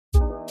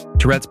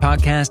Tourette's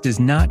podcast is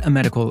not a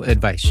medical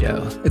advice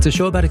show. It's a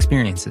show about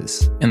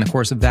experiences. In the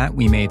course of that,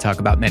 we may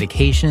talk about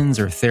medications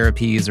or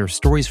therapies or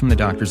stories from the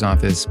doctor's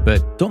office,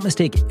 but don't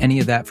mistake any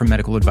of that for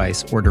medical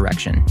advice or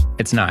direction.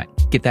 It's not.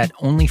 Get that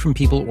only from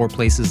people or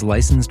places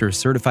licensed or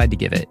certified to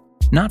give it,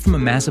 not from a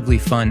massively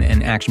fun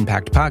and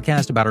action-packed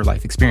podcast about our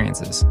life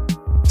experiences,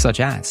 such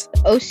as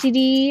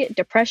OCD,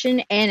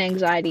 depression, and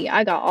anxiety.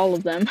 I got all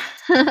of them.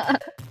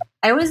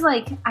 I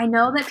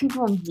know that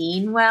people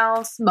mean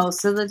well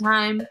most of the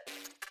time,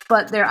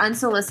 but their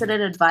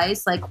unsolicited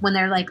advice, like when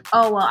they're like,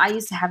 oh, well, I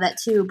used to have that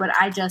too, but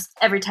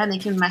every time they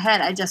came in my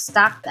head, I just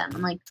stopped them.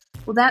 I'm like,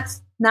 well,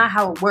 that's not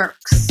how it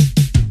works.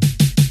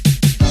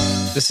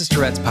 This is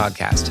Tourette's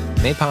podcast,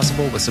 made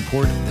possible with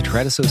support of the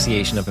Tourette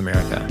Association of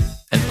America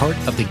and part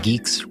of the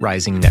Geeks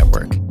Rising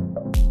Network.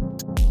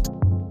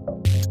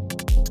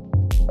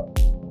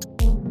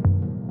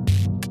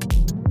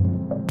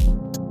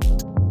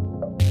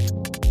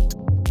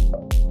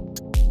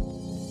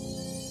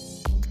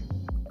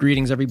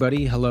 Greetings,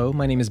 everybody. Hello,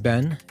 my name is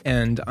Ben,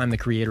 and I'm the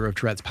creator of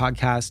Tourette's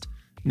podcast,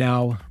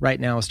 right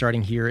now,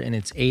 starting here in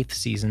its 8th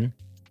season.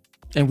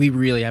 And we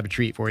really have a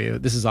treat for you.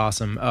 This is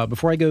awesome.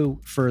 Before I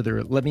go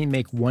further, let me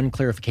make one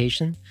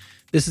clarification.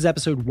 This is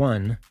episode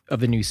 1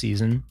 of the new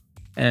season.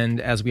 And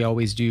as we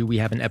always do, we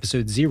have an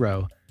episode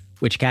 0,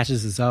 which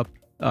catches us up,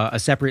 a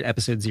separate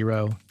episode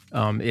 0.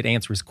 It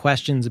answers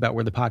questions about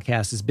where the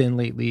podcast has been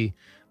lately.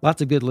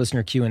 Lots of good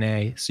listener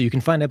Q&A. So you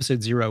can find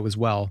episode 0 as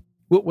well.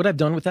 What I've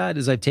done with that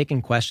is I've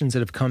taken questions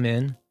that have come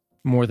in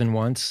more than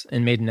once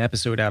and made an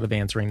episode out of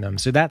answering them.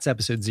 So that's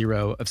episode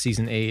 0 of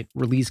season 8,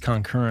 released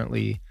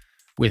concurrently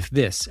with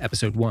this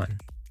episode 1.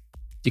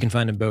 You can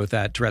find them both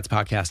at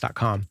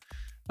tourettespodcast.com.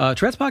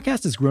 Tourette's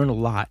podcast has grown a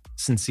lot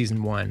since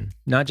season 1,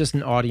 not just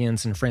in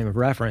audience and frame of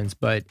reference,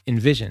 but in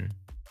vision.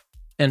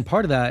 And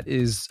part of that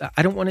is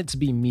I don't want it to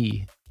be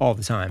me all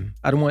the time.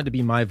 I don't want it to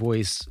be my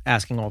voice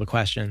asking all the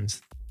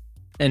questions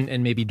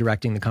and maybe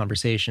directing the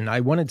conversation.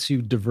 I wanted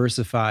to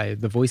diversify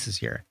the voices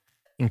here,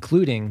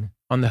 including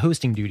on the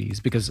hosting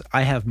duties, because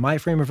I have my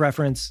frame of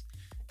reference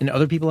and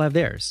other people have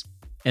theirs.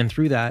 And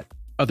through that,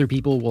 other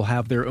people will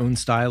have their own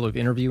style of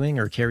interviewing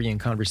or carrying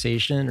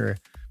conversation or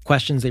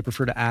questions they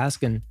prefer to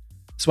ask. And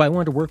so I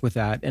wanted to work with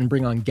that and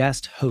bring on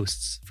guest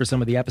hosts for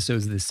some of the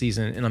episodes this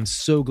season. And I'm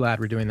so glad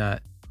we're doing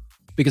that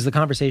because the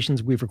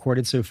conversations we've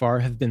recorded so far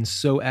have been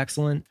so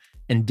excellent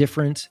and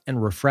different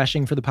and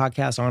refreshing for the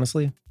podcast,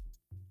 honestly.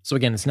 So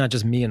again, it's not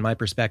just me and my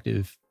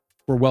perspective.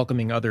 We're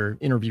welcoming other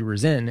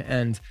interviewers in,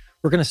 and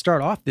we're going to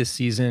start off this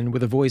season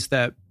with a voice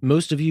that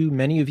most of you,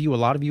 many of you, a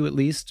lot of you at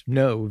least,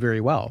 know very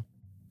well.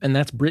 And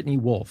that's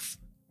Britney Wolf.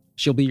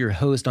 She'll be your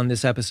host on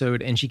this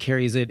episode, and she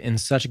carries it in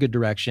such a good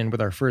direction with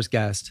our first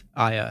guest,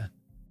 Aiya.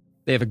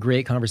 They have a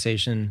great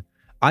conversation.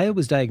 Aiya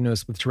was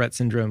diagnosed with Tourette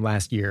syndrome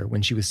last year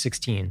when she was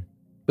 16,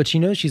 but she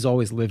knows she's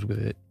always lived with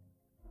it.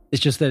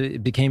 It's just that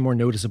it became more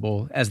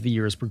noticeable as the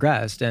years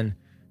progressed, and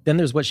then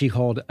there's what she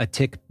called a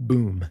tic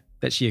boom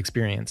that she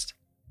experienced.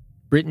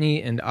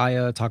 Britney and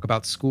Aiya talk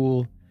about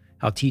school,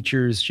 how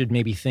teachers should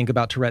maybe think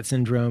about Tourette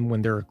syndrome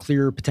when there are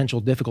clear potential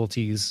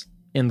difficulties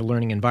in the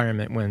learning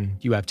environment when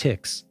you have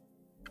tics,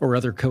 or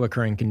other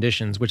co-occurring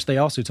conditions, which they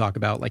also talk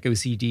about, like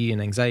OCD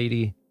and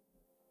anxiety,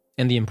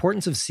 and the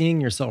importance of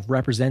seeing yourself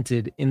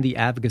represented in the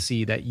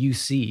advocacy that you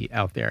see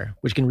out there,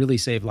 which can really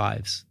save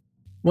lives.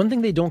 One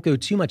thing they don't go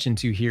too much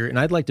into here, and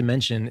I'd like to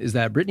mention, is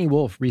that Britney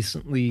Wolf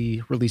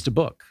recently released a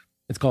book.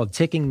 It's called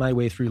Ticcing My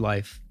Way Through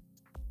Life.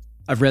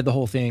 I've read the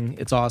whole thing.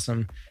 It's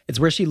awesome. It's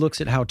where she looks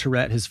at how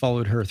Tourette has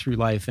followed her through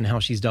life and how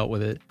she's dealt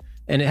with it.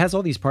 And it has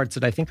all these parts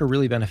that I think are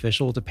really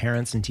beneficial to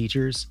parents and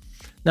teachers,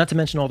 not to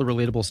mention all the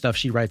relatable stuff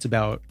she writes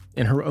about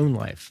in her own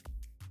life.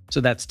 So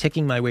that's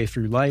Ticcing My Way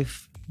Through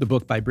Life, the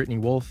book by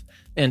Britney Wolf,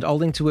 and I'll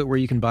link to it where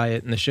you can buy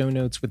it in the show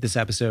notes with this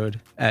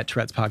episode at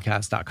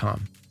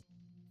tourettespodcast.com.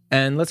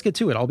 And let's get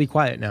to it. I'll be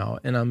quiet now,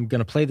 and I'm going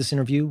to play this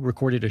interview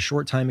recorded a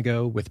short time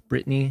ago with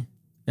Britney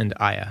and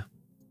Aiya.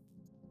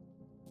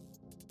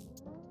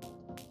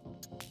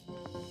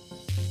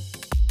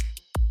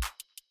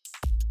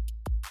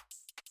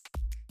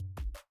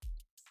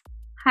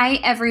 Hi,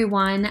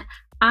 everyone.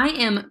 I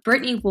am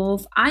Britney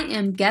Wolf. I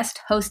am guest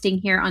hosting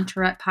here on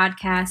Tourette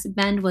Podcast.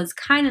 Ben was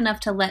kind enough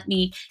to let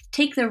me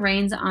take the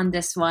reins on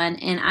this one,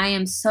 and I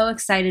am so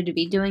excited to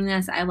be doing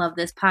this. I love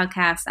this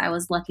podcast. I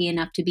was lucky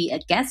enough to be a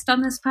guest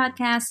on this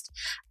podcast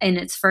in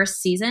its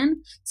first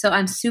season, so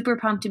I'm super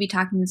pumped to be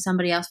talking to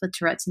somebody else with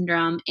Tourette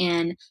syndrome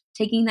and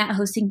taking that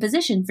hosting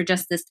position for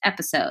just this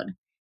episode.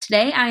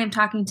 Today, I am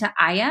talking to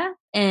Aiya,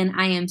 and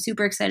I am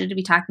super excited to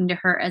be talking to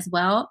her as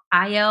well.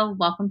 Aiya,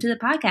 welcome to the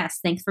podcast.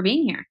 Thanks for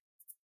being here.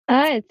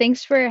 Hi,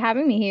 thanks for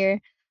having me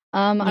here.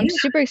 I'm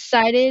super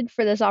excited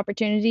for this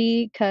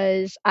opportunity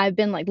because I've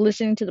been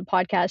listening to the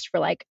podcast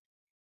for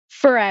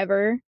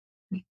forever.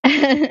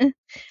 And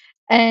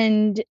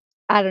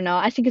I don't know,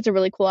 I think it's a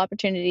really cool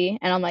opportunity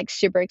and I'm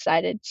super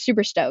excited,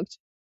 super stoked.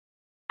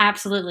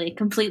 Absolutely.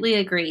 Completely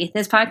agree.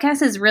 This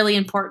podcast is really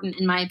important,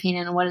 in my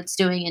opinion, in what it's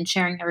doing and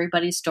sharing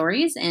everybody's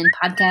stories. And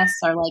podcasts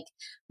are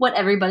what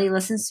everybody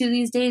listens to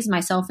these days,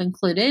 myself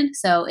included.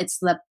 So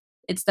it's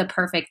it's the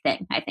perfect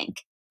thing, I think.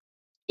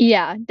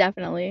 Yeah,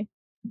 definitely.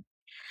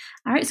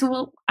 All right, so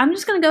well, I'm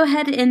just going to go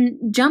ahead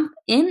and jump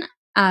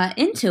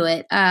into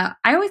it. I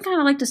always kind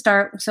of like to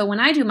start. So when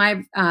I do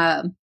my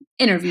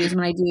interviews,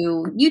 when I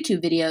do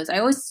YouTube videos, I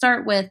always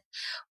start with,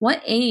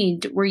 what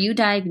age were you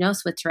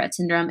diagnosed with Tourette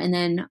syndrome, and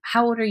then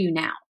how old are you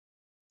now?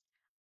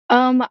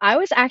 I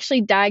was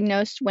actually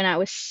diagnosed when I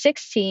was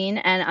 16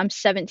 and I'm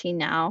 17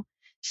 now.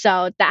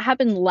 So that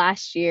happened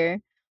last year,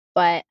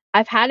 but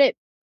I've had it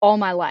all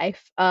my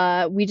life.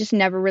 We just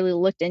never really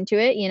looked into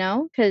it,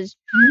 because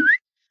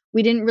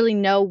we didn't really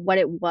know what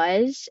it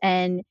was,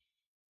 and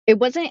it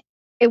wasn't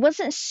it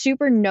wasn't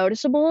super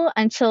noticeable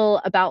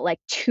until about like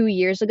 2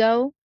 years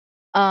ago.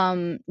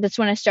 That's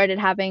when I started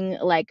having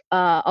like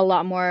a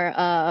lot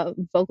more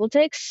vocal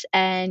tics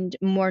and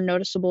more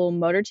noticeable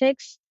motor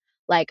tics.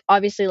 Like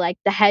obviously like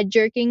the head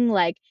jerking,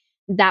 like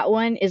that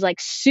one is like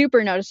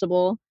super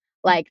noticeable.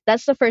 Like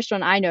that's the first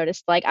one I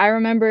noticed. Like I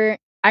remember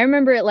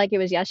it like it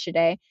was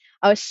yesterday.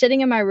 I was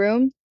sitting in my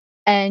room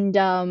and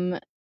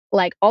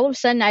like all of a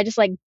sudden I just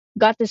like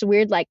got this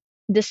weird like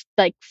this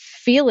like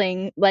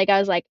feeling, like I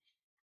was like,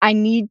 I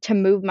need to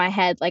move my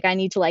head, like I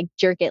need to like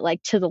jerk it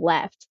like to the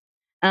left.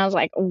 And I was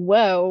like,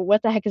 "Whoa,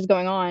 what the heck is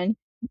going on?"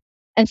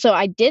 And so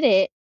I did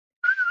it,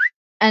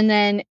 and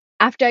then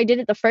after I did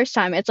it the first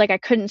time, it's like I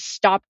couldn't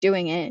stop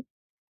doing it.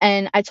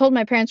 And I told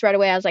my parents right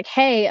away. I was like,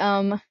 "Hey,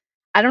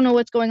 I don't know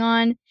what's going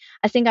on.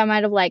 I think I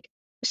might have like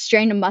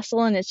strained a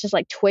muscle and it's just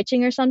like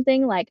twitching or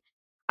something." Like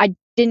I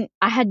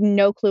had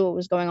no clue what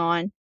was going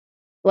on.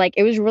 Like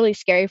it was really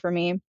scary for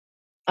me.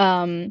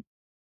 Um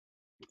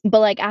but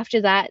like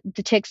after that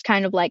the tics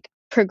kind of like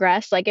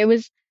progressed. Like it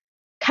was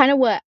kind of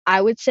what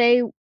I would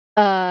say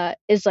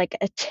is like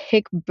a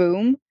tic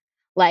boom.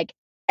 Like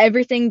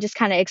everything just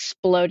kind of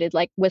exploded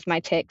like with my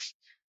tics.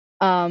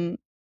 Um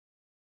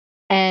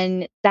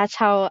and that's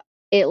how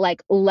it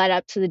like led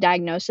up to the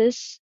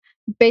diagnosis.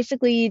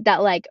 Basically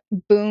that like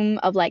boom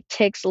of like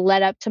tics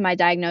led up to my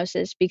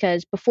diagnosis,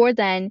 because before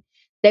then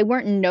they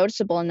weren't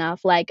noticeable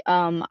enough. Like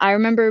I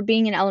remember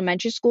being in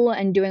elementary school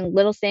and doing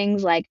little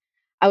things like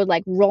I would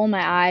like roll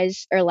my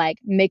eyes or like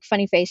make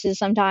funny faces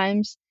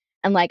sometimes,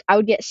 and like I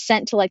would get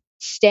sent to like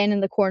stand in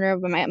the corner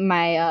of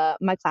my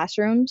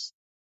classrooms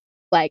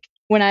like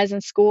when I was in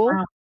school.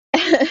 Wow.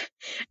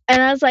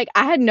 And I was like,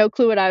 I had no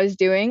clue what I was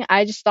doing.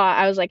 I just thought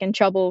I was like in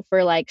trouble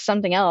for like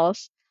something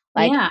else.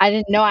 Like Yeah, I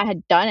didn't know I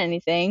had done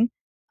anything.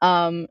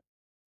 Um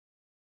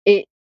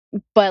it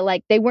but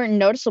like they weren't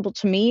noticeable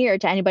to me or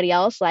to anybody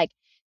else. Like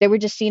they were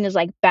just seen as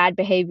like bad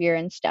behavior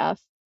and stuff,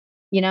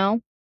 you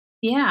know?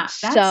 yeah,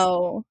 that's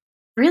So,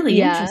 really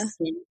yeah.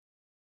 interesting.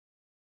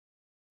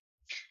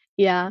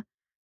 Yeah.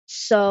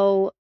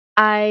 So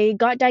I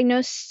got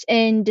diagnosed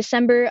in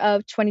December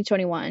of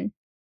 2021.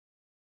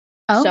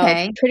 So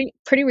Okay,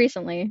 pretty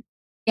recently.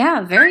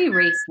 yeah, very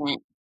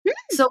recent.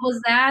 So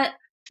was that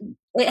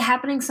it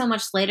happening so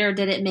much later?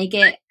 Did it make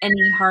it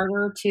any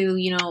harder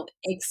to,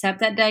 accept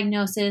that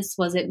diagnosis?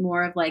 Was it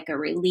more of like a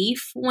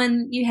relief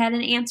when you had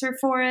an answer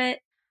for it?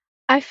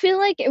 I feel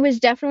like it was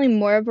definitely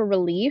more of a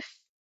relief,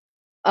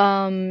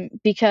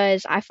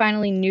 because I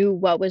finally knew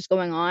what was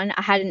going on.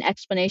 I had an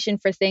explanation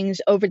for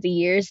things over the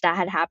years that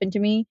had happened to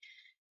me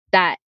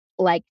that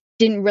like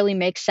didn't really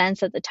make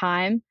sense at the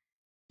time,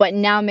 but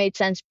now made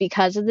sense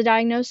because of the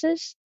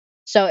diagnosis.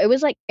 So it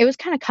was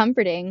kind of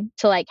comforting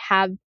to like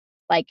have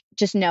like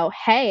just know,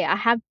 hey, I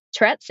have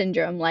Tourette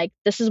syndrome. Like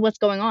this is what's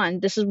going on.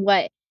 This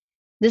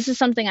is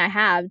something I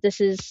have.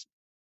 This is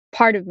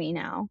part of me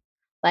now.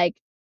 Like,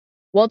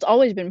 well, it's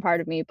always been part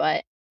of me,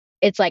 but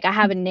it's like I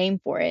have a name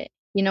for it.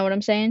 You know what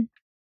I'm saying?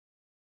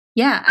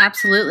 Yeah,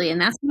 absolutely.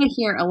 And that's what I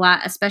hear a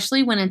lot,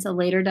 especially when it's a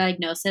later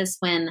diagnosis,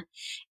 when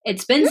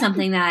it's been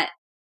something that,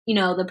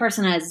 the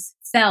person has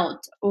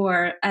felt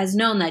or has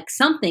known like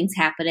something's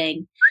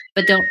happening,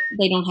 but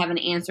they don't have an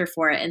answer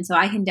for it. And so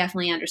I can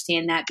definitely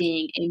understand that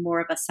being a more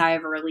of a sigh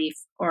of relief,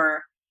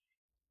 or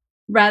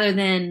rather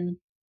than,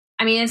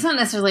 I mean, it's not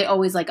necessarily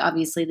always like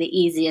obviously the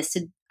easiest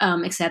to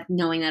accept,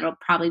 knowing that it'll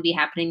probably be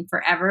happening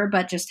forever,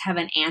 but just have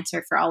an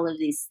answer for all of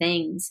these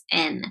things.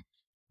 And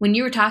when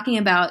you were talking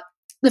about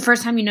the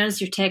first time you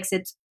noticed your tics,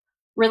 it's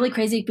really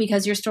crazy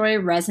because your story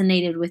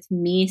resonated with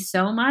me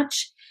so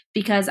much,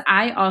 because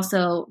I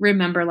also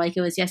remember like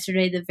it was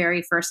yesterday the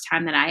very first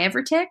time that I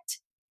ever ticked,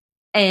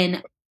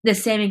 and the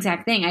same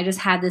exact thing. I just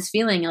had this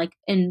feeling like,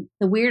 and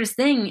the weirdest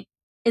thing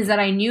is that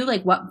I knew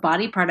like what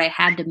body part I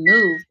had to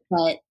move,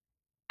 but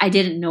I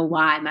didn't know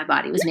why my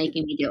body was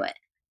making me do it.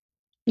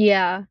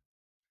 Yeah.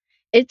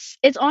 It's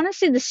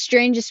honestly the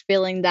strangest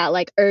feeling, that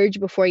like urge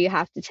before you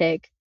have to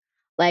take.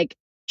 Like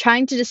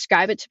trying to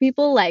describe it to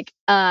people, like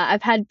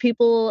I've had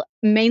people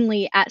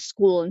mainly at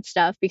school and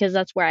stuff, because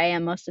that's where I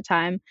am most of the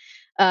time,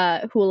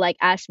 who will like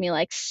ask me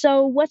like,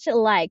 so what's it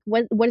like,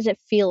 what does it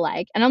feel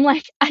like? And I'm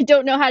like, I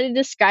don't know how to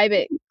describe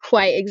it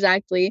quite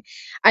exactly.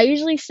 I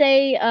usually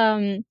say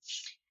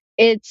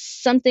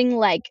it's something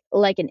like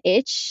an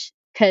itch,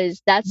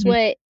 because that's Mhm.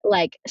 what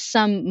like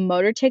some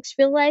motor tics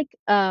feel like.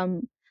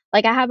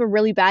 Like I have a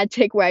really bad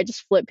tic where I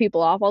just flip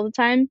people off all the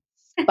time.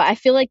 but I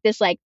feel like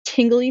this like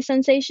tingly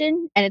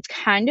sensation and it's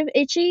kind of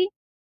itchy.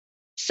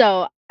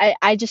 So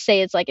I just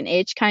say it's like an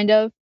itch kind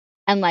of.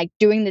 And like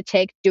doing the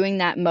tick, doing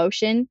that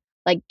motion,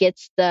 like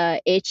gets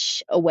the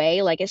itch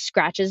away, like it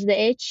scratches the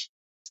itch.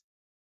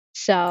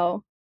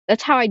 So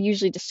that's how I'd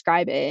usually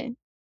describe it.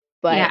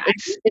 But Yeah,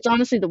 it's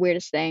honestly the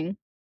weirdest thing.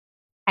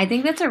 I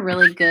think that's a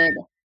really good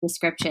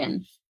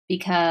description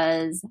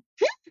because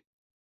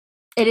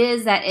it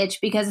is that itch.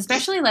 Because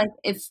especially like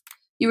if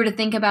you were to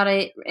think about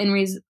it in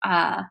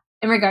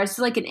regards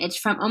to like an itch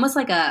from almost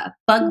like a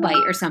bug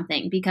bite or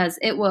something, because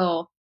it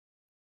will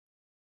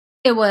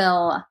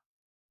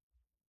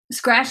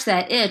scratch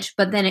that itch,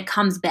 but then it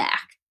comes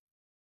back,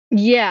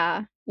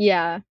 Yeah,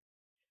 yeah.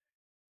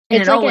 and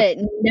It's it like always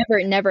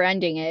a never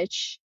ending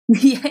itch.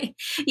 yeah,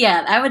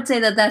 yeah. I would say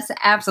that that's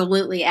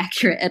absolutely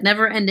accurate. A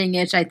never-ending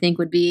itch, I think,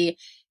 would be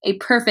a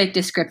perfect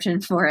description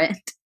for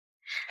it.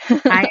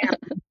 I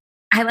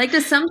I like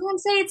to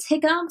sometimes say it's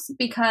hiccups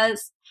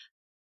because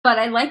but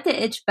I like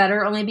the itch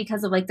better only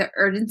because of, like, the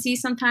urgency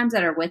sometimes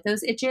that are with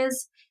those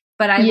itches,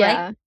 but I like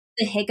Yeah,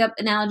 the hiccup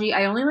analogy.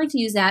 I only like to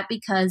use that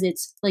because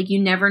it's, like,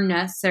 you never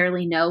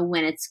necessarily know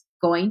when it's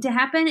going to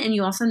happen, and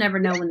you also never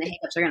know when the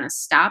hiccups are gonna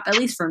stop, at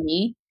least for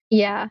me,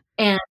 yeah.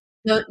 and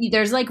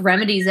there's, like,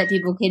 remedies that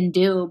people can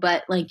do,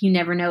 but, like, you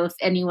never know if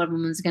any one of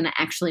them is gonna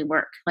actually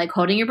work. Like,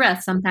 holding your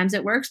breath, sometimes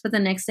it works, but the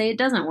next day it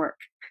doesn't work.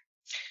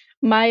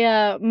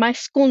 My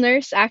school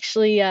nurse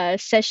actually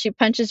says she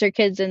punches her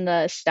kids in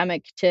the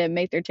stomach to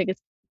make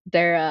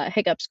their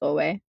hiccups go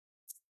away.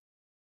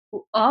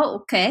 Oh,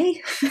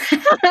 okay.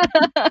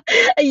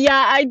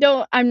 Yeah,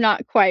 I'm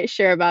not quite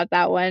sure about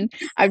that one.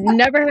 I've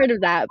never heard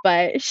of that,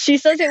 but she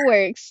says it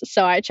works,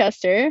 so I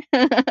trust her.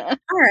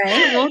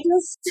 Alright, we'll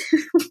just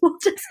we'll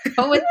just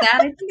go with that. I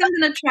think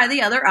I'm gonna try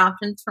the other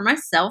options for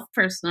myself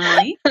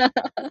personally.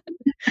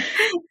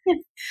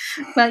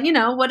 But,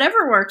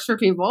 whatever works for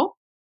people.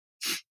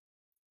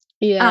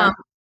 Yeah. Um,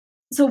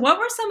 so what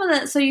were some of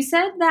the so you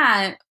said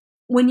that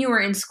when you were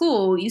in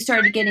school, you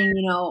started getting,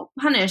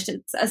 punished,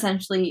 it's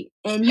essentially,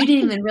 and you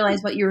didn't even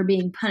realize what you were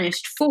being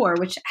punished for,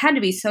 which had to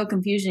be so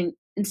confusing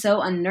and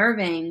so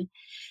unnerving.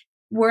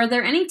 Were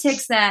there any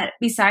tics that,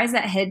 besides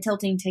that head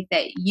tilting tic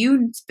that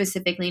you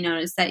specifically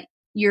noticed that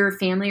your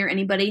family or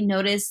anybody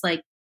noticed,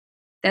 like,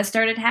 that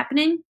started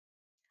happening?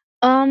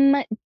 Um,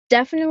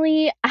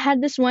 Definitely I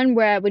had this one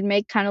where I would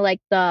make kinda like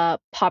the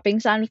popping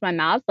sound with my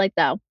mouth, Oh,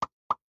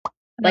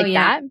 like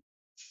yeah. that,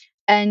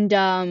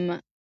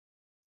 and,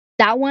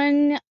 that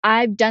one,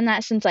 I've done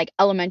that since, like,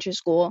 elementary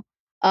school,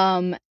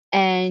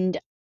 and,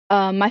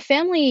 my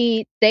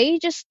family, they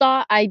just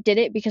thought I did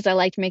it because I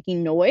liked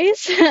making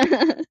noise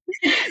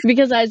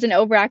because I was an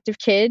overactive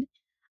kid,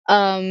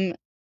 um,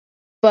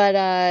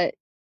 but,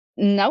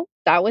 nope,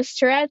 that was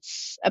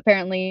Tourette's,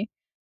 apparently,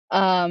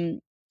 um,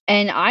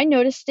 and I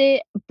noticed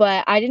it,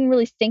 but I didn't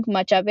really think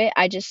much of it,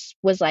 I just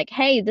was like,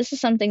 "Hey, this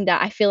is something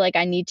that I feel like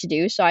I need to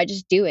do," so I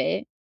just do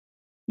it.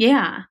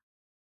 Yeah.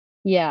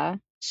 Yeah.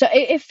 So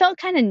it felt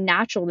kinda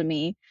natural to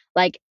me,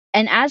 like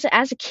and as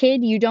a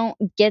kid, you don't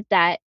get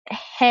that,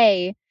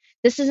 "Hey,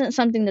 this isn't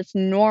something that's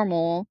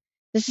normal.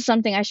 This is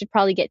something I should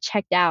probably get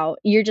checked out."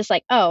 You're just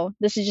like, "Oh,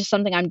 this is just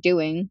something I'm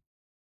doing."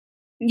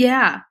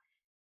 Yeah.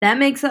 That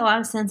makes a lot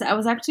of sense. I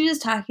was actually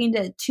just talking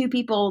to 2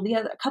 people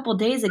a couple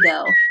days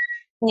ago,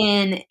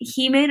 and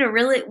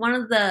one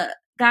of the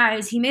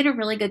guys, he made a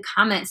really good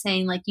comment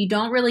saying, like, you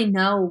don't really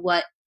know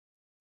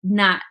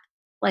not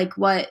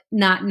what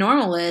not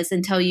normal is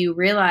until you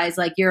realize,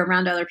 like, you're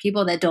around other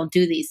people that don't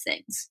do these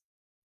things.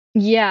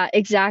 Yeah,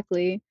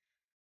 exactly.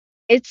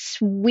 It's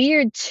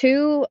weird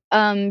too,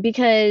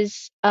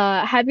 because,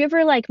 have you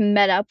ever, like,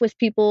 met up with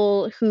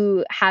people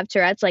who have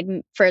Tourette's, like,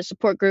 for a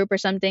support group or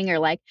something, or,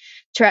 like,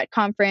 Tourette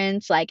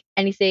conference, like,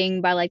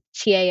 anything by, like,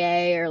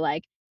 TAA or,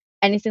 like,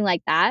 anything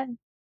like that?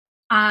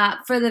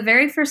 For the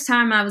very first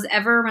time I was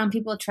ever around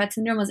people with Tourette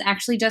syndrome was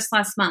actually just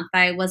last month.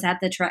 I was at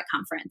the Tourette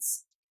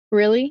conference.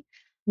 Really?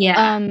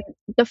 Yeah. Um,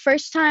 the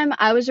first time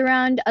I was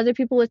around other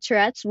people with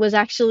Tourette's was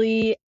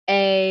actually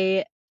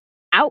a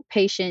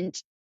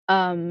outpatient,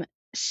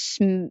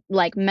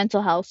 like,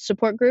 mental health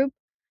support group.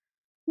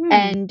 Hmm.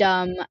 And,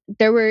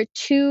 there were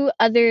 2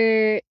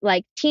 other,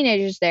 like,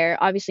 teenagers there,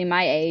 obviously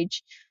my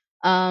age,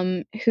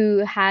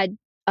 who had,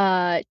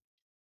 one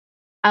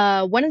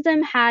of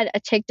them had a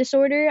tic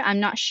disorder,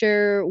 I'm not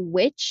sure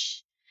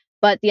which,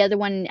 but the other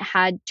one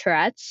had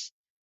Tourette's,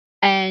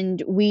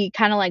 and we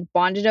kinda, like,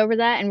 bonded over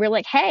that, and we're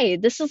like, "Hey,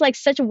 this is, like,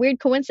 such a weird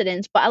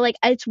coincidence," but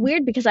it's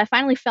weird because I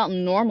finally felt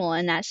normal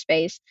in that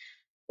space,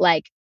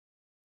 like,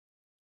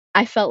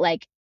 I felt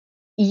like,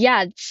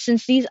 "Yeah,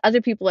 since these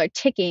other people are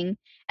ticking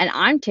and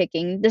I'm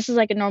ticking, this is,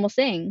 like, a normal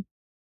thing."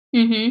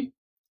 Mhm.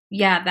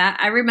 Yeah, that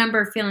I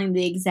remember feeling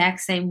the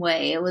exact same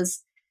way. It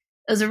was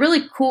a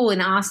really cool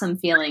and awesome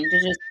feeling to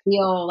just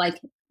feel like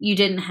you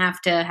didn't have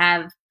to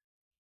have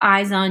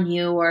eyes on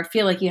you or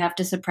feel like you have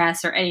to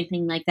suppress or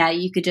anything like that.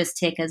 You could just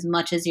take as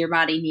much as your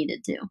body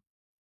needed to.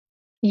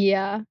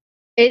 Yeah.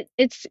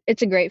 It's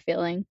a great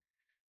feeling,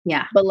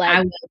 Yeah, but, I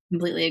like would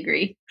completely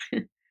agree.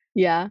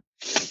 yeah.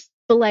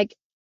 But, like,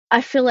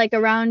 I feel like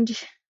around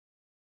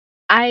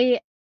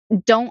I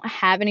don't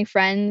have any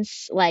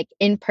friends like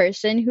in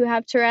person who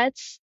have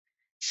Tourette's.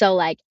 So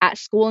like at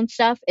school and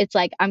stuff, it's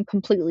like I'm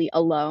completely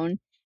alone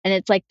and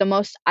it's like the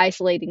most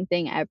isolating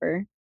thing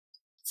ever.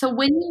 So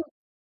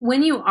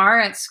when you are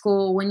at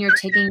school, when you're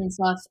taking and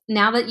stuff,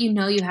 now that you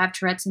know you have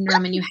Tourette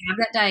syndrome and you have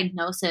that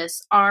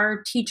diagnosis,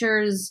 are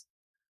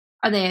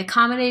they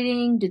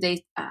accommodating? Do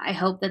they I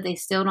hope that they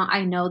still don't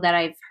I know that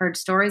I've heard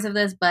stories of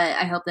this, but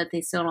I hope that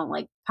they still don't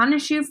like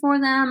punish you for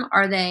them.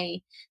 Are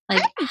they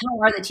like how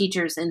are the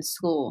teachers in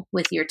school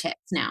with your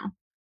tics now?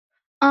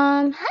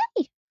 Hi.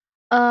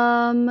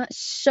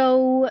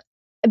 So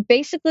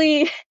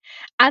basically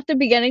at the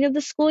beginning of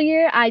the school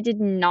year, I did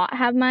not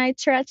have my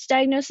Tourette's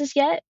diagnosis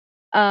yet.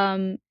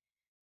 Um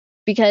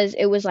because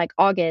it was like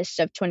August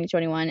of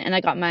 2021 and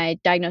I got my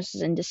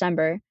diagnosis in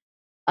December.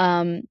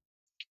 Um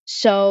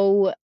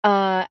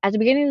at the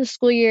beginning of the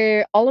school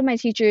year, all of my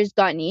teachers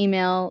got an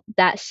email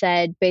that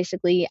said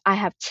basically, I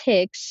have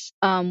tics.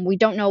 We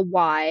don't know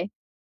why,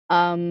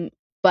 um,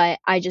 but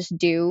I just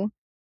do.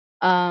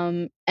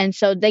 And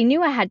so they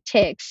knew I had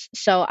tics,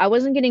 so I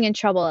wasn't getting in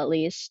trouble at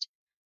least,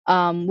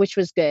 which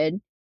was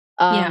good.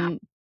 Yeah. Um,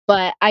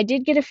 but I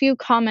did get a few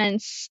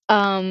comments,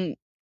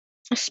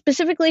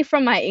 specifically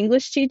from my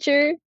English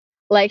teacher.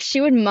 Like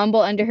she would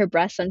mumble under her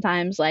breath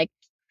sometimes, like,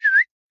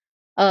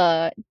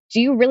 uh,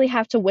 "Do you really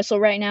have to whistle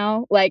right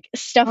now?" Like,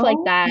 stuff like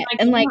Oh that, my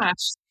and, like,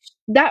 gosh.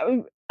 that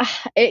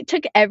it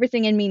took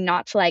everything in me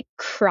not to, like,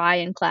 cry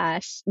in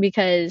class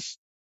because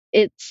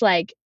it's,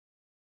 like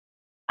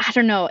I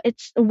don't know,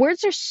 it's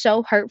words are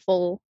so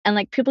hurtful and,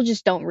 like, people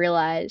just don't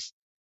realize,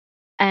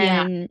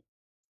 Yeah. and,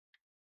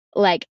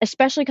 like,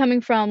 especially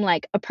coming from,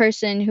 like, a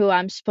person who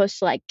I'm supposed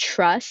to, like,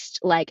 trust,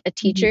 like a Mhm.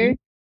 teacher,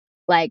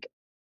 like,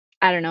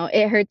 I don't know,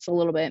 it hurts a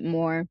little bit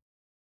more,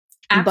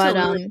 but,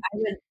 Absolutely.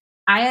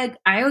 I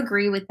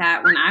agree with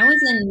that. When I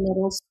was in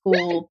middle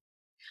school,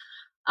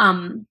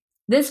 um,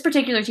 this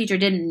particular teacher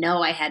didn't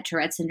know I had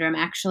Tourette syndrome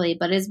actually,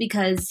 but it's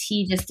because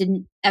he just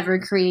didn't ever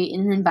create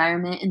an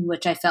environment in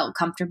which I felt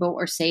comfortable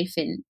or safe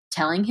in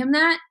telling him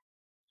that.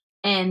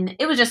 And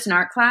it was just an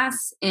art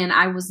class, and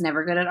I was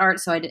never good at art,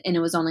 and it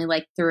was only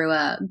like through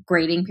a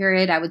grading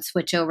period I would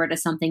switch over to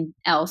something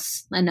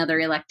else, another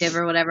elective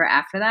or whatever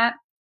after that.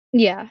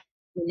 yeah.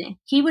 And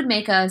he would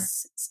make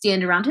us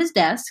stand around his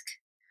desk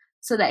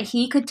so that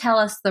he could tell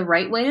us the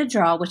right way to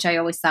draw, which I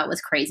always thought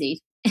was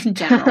crazy in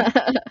general.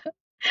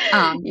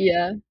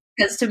 Yeah.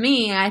 Because to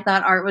me, I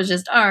thought art was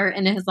just art,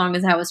 and as long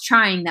as I was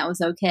trying, that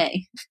was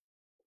okay.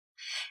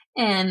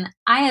 And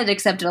I had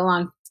accepted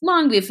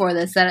long before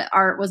this that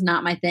art was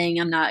not my thing.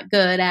 I'm not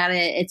good at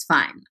it. It's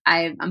fine.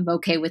 I'm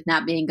okay with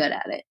not being good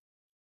at it.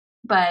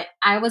 But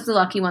I was the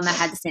lucky one that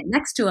had to stand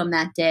next to him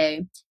that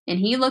day, and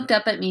he looked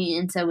up at me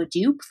and said, "Would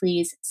you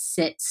please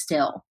sit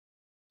still?"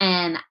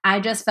 And I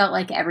just felt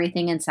like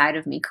everything inside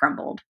of me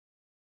crumbled.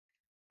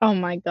 Oh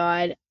my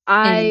god.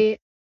 And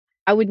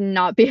I would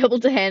not be able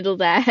to handle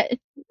that.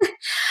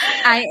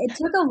 I it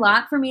took a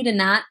lot for me to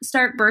not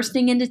start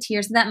bursting into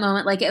tears at that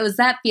moment. Like, it was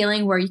that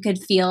feeling where you could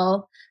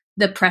feel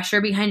the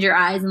pressure behind your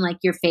eyes and, like,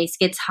 your face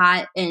gets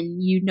hot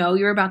and you know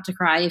you're about to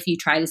cry if you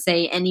try to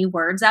say any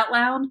words out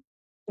loud.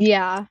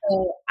 Yeah.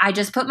 So, I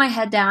just put my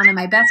head down, and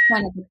my best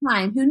friend at the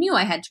time, who knew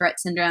I had Tourette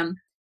syndrome,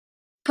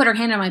 put her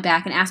hand on my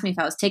back and asked me if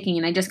I was ticking,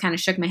 and I just kinda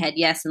shook my head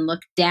yes and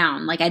looked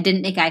down. Like, I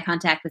didn't make eye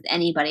contact with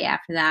anybody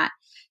after that.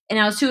 And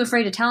I was too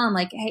afraid to tell him,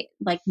 like, "Hey,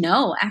 like,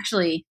 no,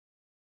 actually,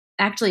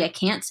 I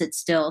can't sit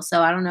still,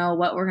 so I don't know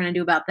what we're gonna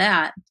do about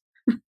that."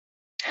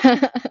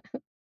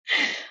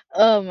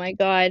 Oh my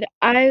god.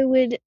 I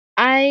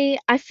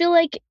feel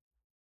like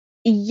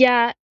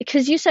yeah,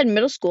 because you said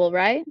middle school,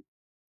 right?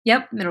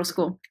 Yep, middle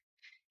school.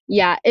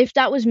 Yeah, if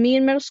that was me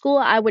in middle school,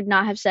 I would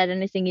not have said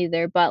anything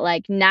either, but,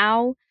 like,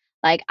 now,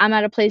 like, I'm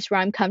at a place where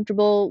I'm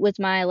comfortable with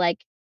my, like,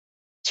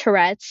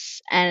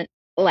 Tourette's and,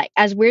 like,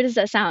 as weird as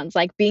that sounds,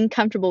 like, being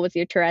comfortable with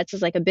your Tourette's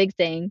is, like, a big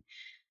thing,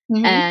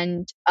 Mhm.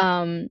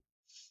 and,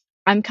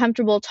 I'm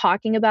comfortable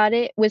talking about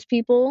it with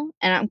people,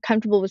 and I'm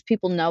comfortable with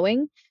people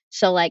knowing.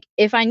 So, like,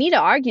 if I need to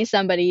argue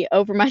somebody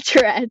over my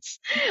Tourette's,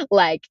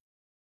 like,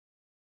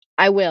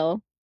 I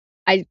will.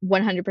 I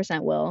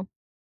 100% will.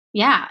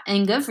 Yeah,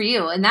 and good for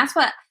you, and that's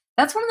one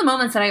of the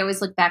moments that I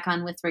always look back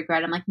on with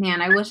regret. I'm like,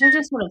 "Man, I wish I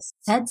just would've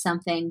said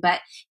something,"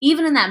 but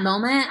even in that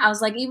moment, I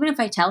was like, "Even if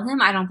I tell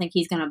him, I don't think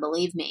he's gonna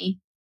believe me."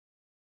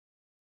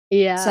 So,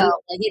 Yeah.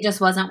 like, it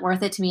just wasn't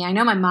worth it to me. I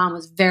know my mom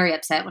was very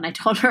upset when I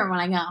told her when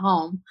I got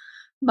home,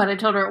 but I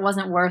told her it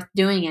wasn't worth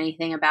doing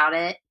anything about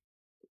it,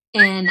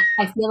 and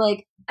I feel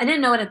like I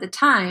didn't know it at the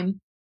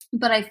time,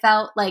 but I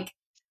felt like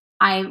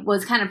I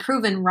was kind of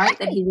proven right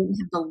that he wouldn't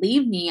have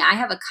believed me. I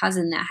have a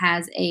cousin that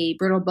has a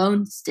brittle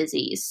bones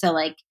disease, so,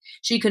 like,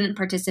 she couldn't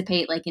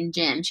participate, like, in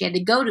gym. She had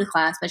to go to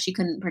class, but she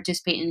couldn't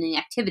participate in the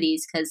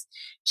activities because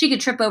she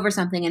could trip over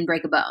something and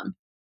break a bone.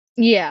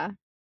 Yeah.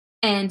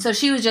 And so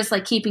she was just,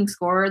 like, keeping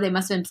score. They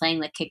must have been playing,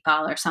 like,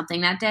 kickball or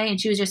something that day, and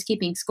she was just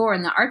keeping score,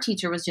 and the art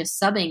teacher was just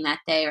subbing that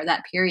day or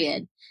that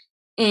period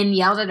and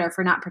yelled at her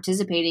for not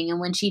participating, and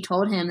when she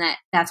told him that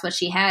that's what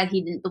she had,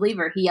 he didn't believe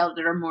her. He yelled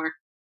at her more.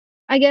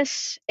 I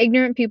guess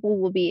ignorant people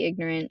will be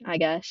ignorant, I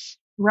guess.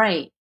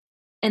 Right.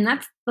 And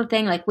that's the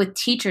thing, like with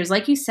teachers,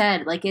 like you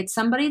said, like it's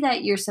somebody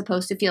that you're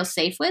supposed to feel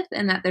safe with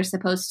and that they're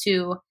supposed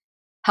to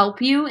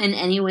help you in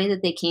any way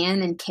that they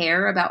can and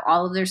care about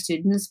all of their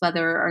students,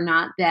 whether or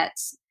not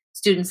that's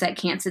students that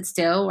can't sit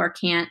still or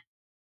can't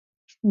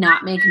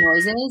not make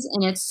noises.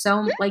 And it's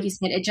so, like you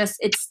said,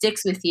 it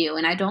sticks with you.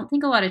 And I don't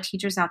think a lot of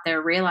teachers out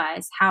there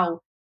realize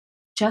how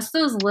just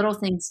those little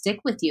things stick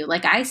with you.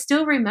 Like I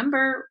still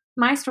remember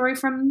my story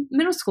from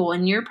middle school,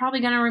 and you're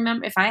probably going to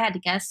remember, if I had to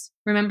guess,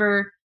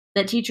 remember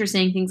that teacher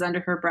saying things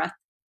under her breath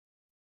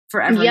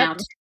forever Yep, now.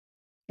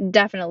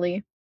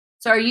 definitely.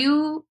 So are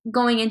you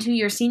going into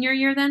your senior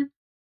year then?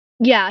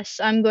 Yes,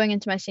 I'm going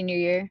into my senior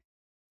year.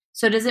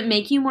 So does it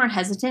make you more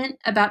hesitant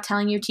about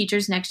telling your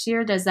teachers next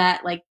year? Does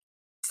that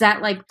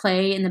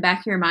play in the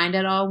back of your mind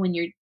at all when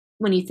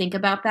you think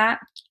about that?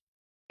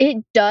 It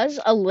does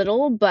a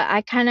little, but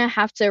I kinda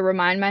have to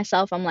remind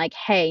myself, I'm like,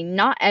 "Hey,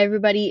 not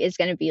everybody is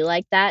gonna be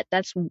like that.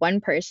 That's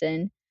one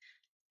person,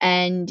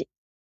 and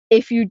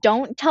if you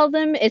don't tell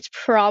them, it's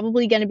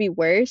probably gonna be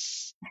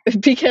worse."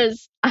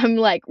 Because I'm,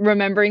 like,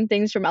 remembering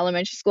things from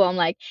elementary school. I'm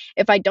like,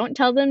 "If I don't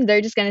tell them,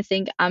 they're just gonna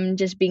think I'm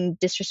just being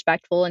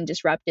disrespectful and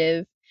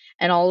disruptive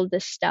and all of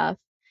this stuff."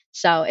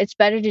 So, it's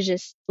better to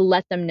just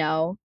let them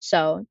know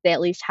so they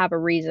at least have a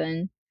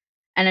reason.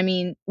 And I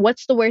mean,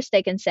 what's the worst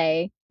they can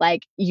say?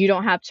 Like, "You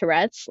don't have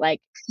Tourette's?"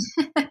 Like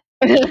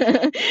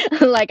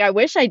like, I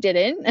wish I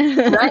didn't.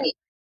 Right.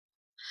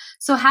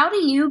 So how do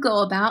you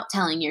go about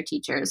telling your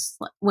teachers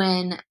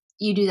when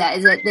you do that?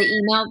 Is it the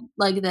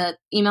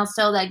email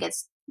still that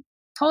gets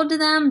told to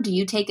them? Do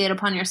you take it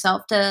upon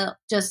yourself to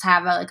just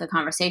have a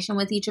conversation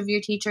with each of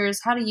your teachers?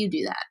 How do you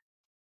do that?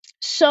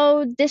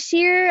 So, this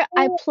year,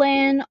 I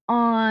plan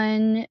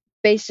on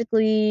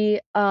basically,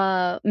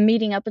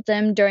 meeting up with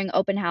them during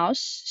open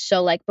house,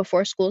 so, like,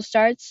 before school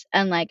starts,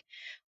 and, like,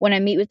 when I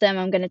meet with them,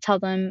 I'm gonna tell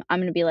them I'm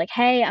gonna be like,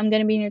 "Hey, I'm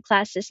gonna be in your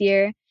class this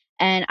year,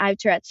 and I have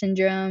Tourette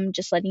syndrome,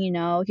 just letting you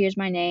know. Here's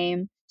my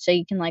name, so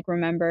you can, like,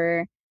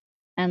 remember,"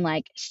 and,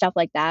 like, stuff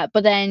like that.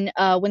 But then,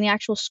 when the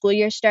actual school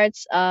year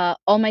starts,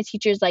 all my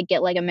teachers, like,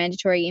 get, like, a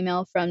mandatory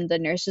email from the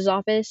nurse's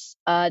office,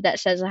 that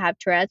says I have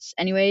Tourette's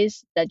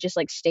anyways, that just,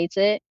 like, states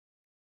it.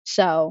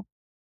 So,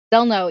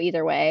 they'll know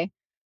either way,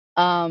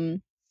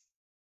 um,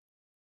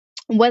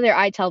 whether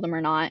I tell them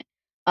or not.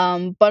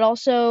 But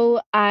also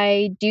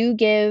I do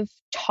give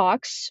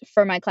talks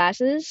for my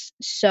classes,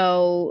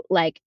 so,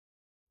 like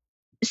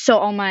so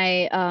all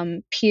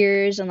my,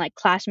 peers and, like,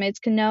 classmates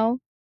can know.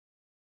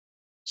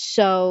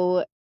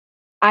 So,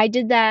 I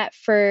did that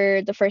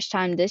for the first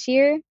time this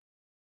year,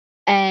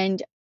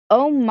 and,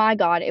 oh my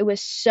god, it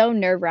was so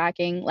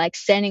nerve-wracking, like,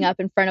 standing up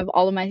in front of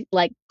all of my,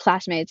 like,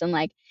 classmates and,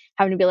 like,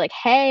 having to be like,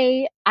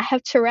 "Hey, I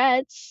have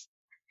Tourette's."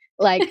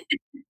 Like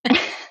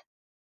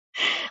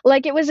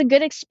like, it was a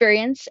good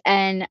experience,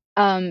 and,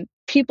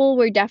 people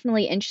were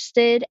definitely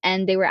interested,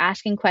 and they were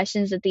asking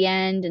questions at the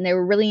end, and they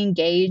were really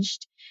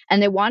engaged,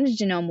 and they wanted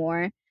to know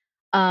more,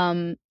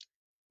 um,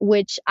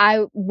 which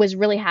I was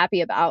really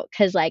happy about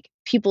because like,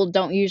 people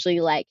don't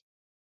usually, like,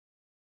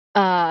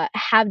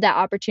 have that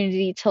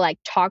opportunity to, like,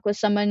 talk with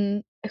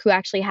someone who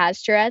actually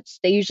has Tourette's.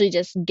 They usually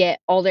just get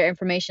all their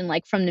information,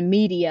 like, from the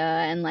media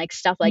and, like,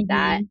 stuff like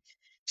that. Mhm.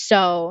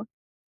 So,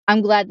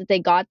 I'm glad that they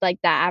got, like,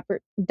 that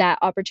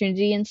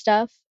opportunity and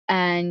stuff,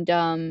 and,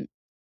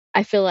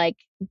 I feel like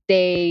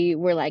they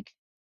were, like,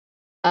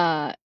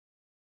 uh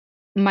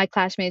my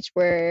classmates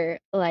were,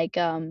 like,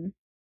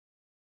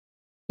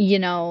 you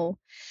know,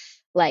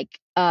 like,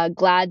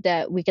 glad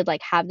that we could,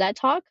 like, have that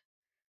talk,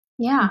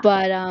 Yeah.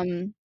 but,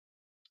 and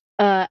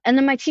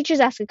then my teachers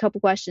asked a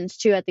couple questions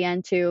too at the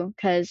end too,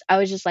 because I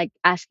was just, like,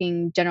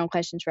 asking general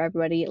questions for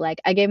everybody. Like,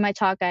 I gave my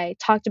talk, I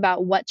talked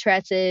about what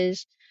Tourette's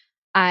is,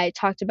 I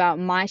talked about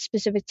my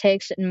specific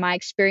tics and my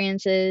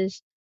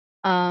experiences.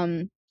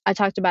 I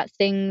talked about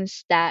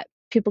things that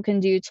people can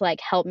do to,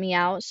 like, help me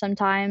out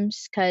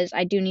sometimes, because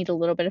I do need a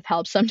little bit of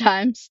help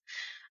sometimes.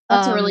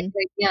 That's a really Um,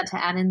 good idea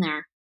to add in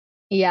there.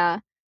 yeah.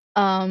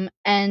 And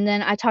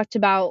then I talked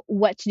about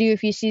what to do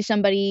if you see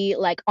somebody,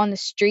 like, on the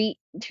street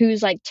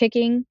who's, like,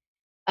 ticking,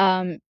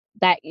 um,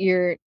 that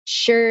you're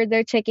sure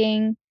they're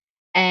ticking,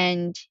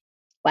 and,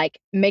 like,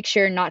 make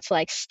sure not to,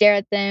 like, stare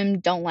at them,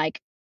 don't,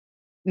 like,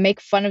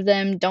 make fun of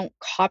them, don't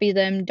copy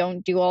them,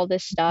 don't do all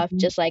this stuff, Mhm.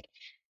 just, like,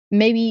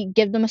 maybe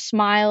give them a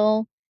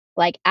smile,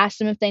 like, ask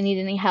them if they need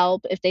any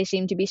help, if they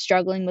seem to be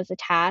struggling with a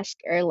task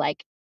or,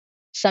 like,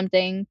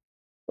 something,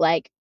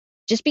 like,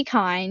 just be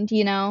kind,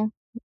 you know?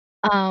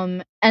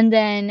 And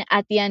then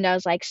at the end, I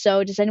was like,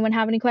 "So, does anyone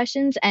have any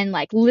questions?" And,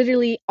 like,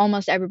 literally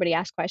almost everybody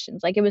asked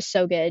questions, like, it was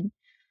so good.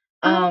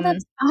 Oh,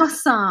 that's Um,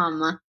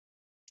 awesome.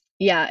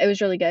 yeah, it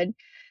was really good.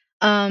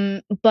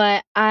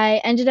 But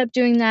I ended up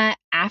doing that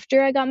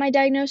after I got my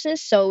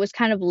diagnosis, so it was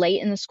kind of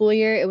late in the school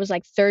year, it was,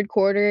 like, 3rd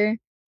quarter,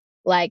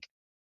 like,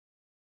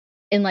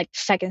 in, like,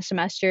 2nd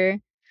semester.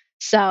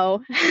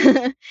 So,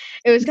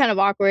 it was kind of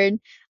awkward.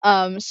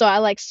 So I,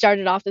 like,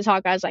 started off the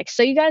talk, I was like,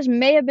 "So you guys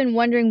may have been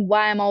wondering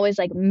why I'm always,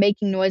 like,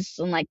 making noises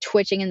and, like,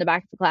 twitching in the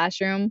back of the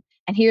classroom,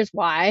 and here's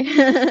why."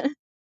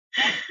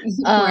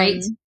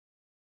 Right.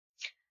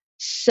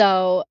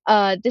 So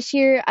this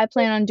year I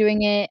plan on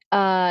doing it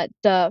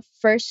the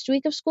first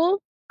week of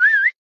school.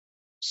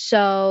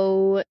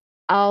 So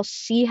I'll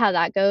see how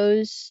that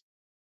goes.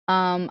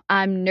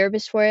 I'm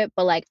nervous for it,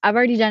 but like I've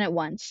already done it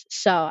once,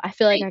 so I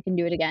feel like Right. I can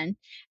do it again.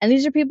 And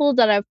these are people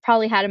that I've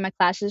probably had in my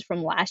classes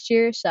from last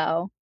year,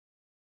 so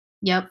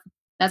Yep.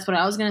 That's what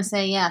I was gonna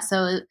say. Yeah.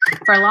 So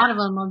for a lot of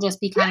them, they'll just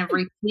be kind of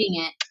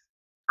repeating it.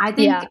 I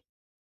think yeah.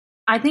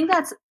 I think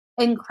that's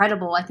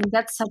incredible. I think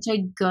that's such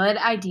a good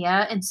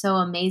idea and so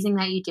amazing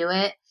that you do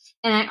it.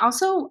 And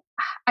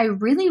I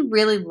really,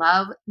 really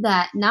love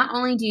that not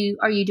only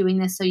are you doing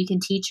this so you can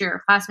teach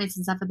your classmates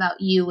and stuff about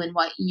you and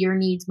what your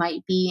needs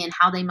might be and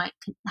how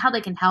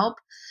they can help,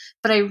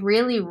 but I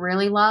really,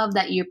 really love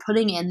that you're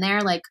putting in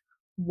there like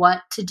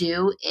what to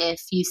do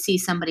if you see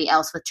somebody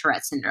else with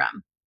Tourette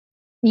syndrome.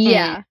 And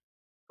Yeah.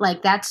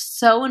 like, that's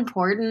so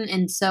important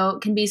and so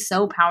can be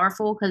so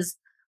powerful because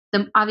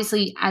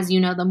obviously, as you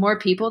know, the more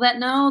people that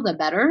know, the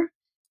better.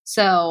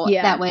 So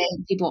Yeah. that way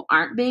people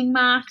aren't being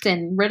mocked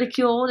and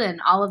ridiculed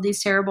and all of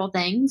these terrible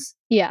things.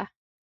 Yeah.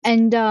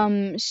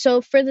 And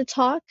so for the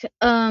talk,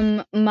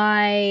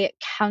 my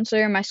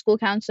school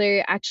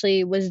counselor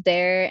actually was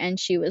there, and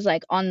she was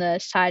like on the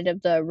side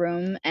of the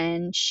room,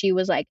 and she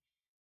was like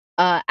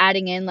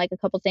adding in like a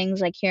couple things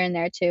like here and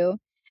there too.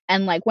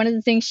 And like one of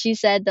the things she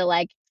said that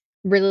like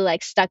really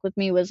like stuck with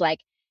me was like,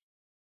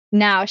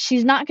 now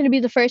she's not going to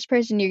be the first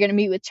person you're going to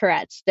meet with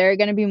Tourette's. There are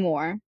going to be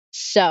more.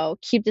 So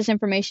keep this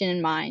information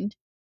in mind.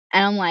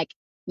 And I'm like,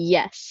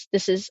 yes,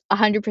 this is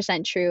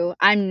 100% true.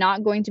 I'm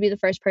not going to be the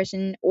first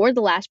person or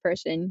the last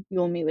person you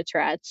will meet with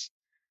Tourette's.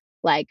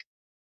 Like,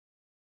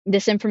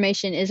 this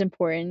information is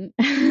important.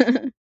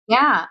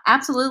 Yeah,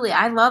 absolutely.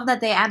 I love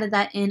that they added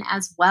that in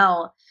as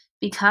well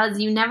because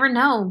you never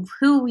know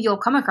who you'll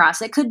come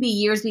across. It could be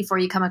years before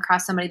you come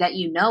across somebody that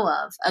you know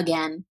of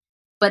again,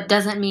 but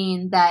doesn't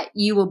mean that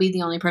you will be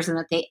the only person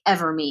that they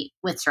ever meet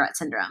with Tourette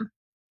syndrome.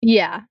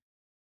 Yeah.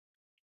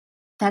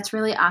 That's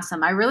really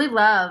awesome. I really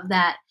love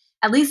that,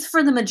 at least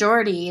for the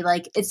majority,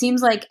 like it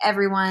seems like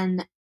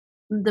the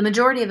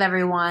majority of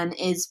everyone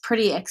is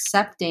pretty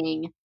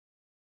accepting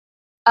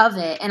of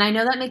it. And I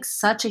know that makes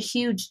such a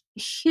huge,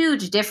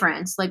 huge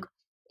difference. Like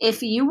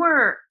if you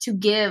were to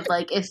give,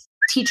 like if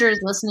teachers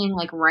listening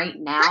like right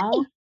now,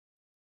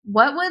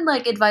 what would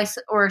like advice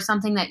or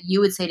something that you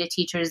would say to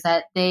teachers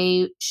that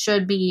they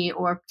should be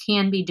or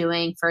can be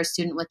doing for a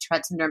student with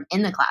Tourette syndrome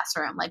in the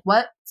classroom? Like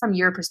what from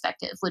your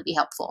perspective would be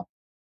helpful?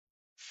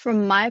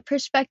 From my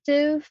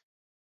perspective,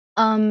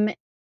 um,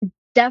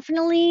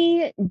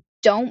 definitely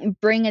don't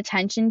bring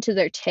attention to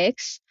their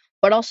tics,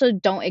 but also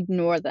don't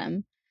ignore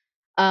them.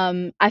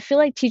 I feel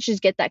like teachers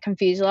get that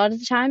confused a lot of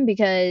the time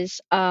because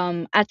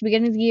at the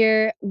beginning of the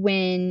year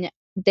when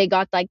they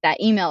got like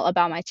that email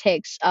about my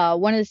tics,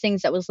 one of the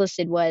things that was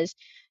listed was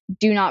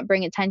do not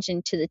bring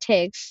attention to the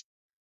tics.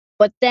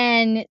 But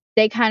then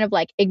they kind of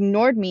like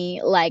ignored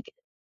me, like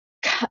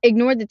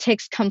ignored the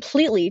tics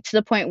completely to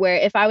the point where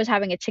if I was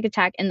having a tic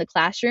attack in the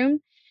classroom,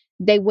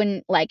 they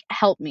wouldn't like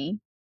help me.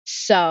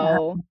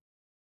 So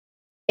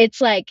it's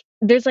like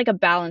there's like a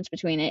balance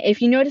between it.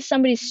 If you notice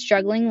somebody's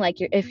struggling, like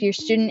if your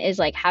student is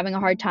like having a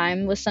hard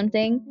time with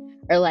something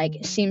or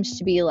like seems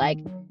to be like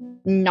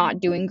not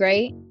doing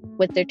great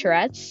with their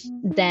Tourette's,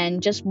 then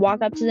just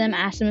walk up to them,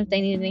 ask them if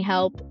they need any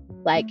help.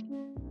 Like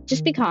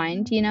just be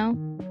kind, you know?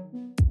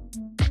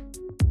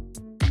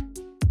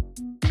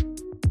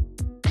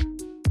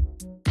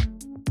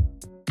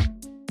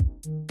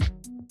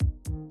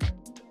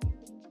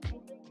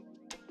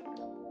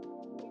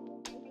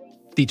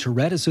 The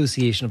Tourette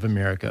Association of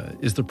America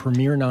is the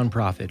premier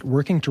nonprofit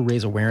working to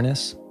raise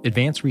awareness,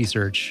 advance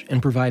research,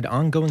 and provide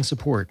ongoing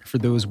support for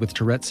those with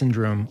Tourette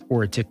syndrome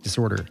or a tic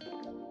disorder.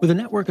 With a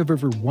network of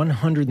over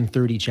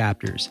 130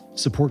 chapters,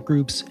 support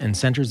groups, and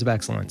centers of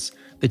excellence,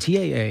 the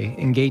TAA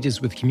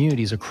engages with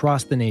communities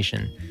across the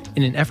nation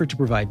in an effort to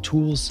provide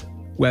tools,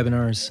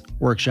 webinars,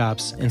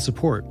 workshops, and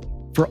support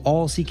for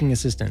all seeking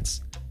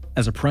assistance.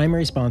 As a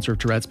primary sponsor of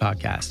Tourette's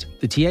podcast,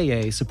 the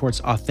TAA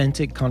supports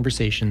authentic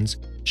conversations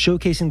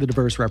showcasing the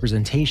diverse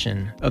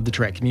representation of the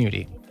Tourette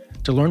community.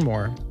 To learn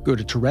more, go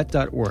to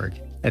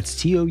tourette.org. That's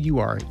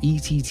TOURETTE.org.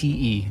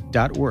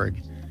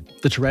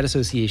 The Tourette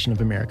Association of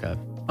America.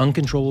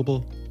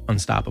 Uncontrollable,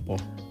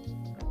 unstoppable.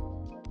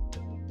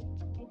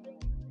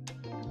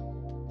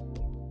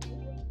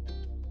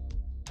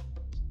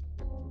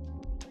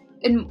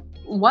 And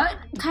what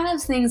kind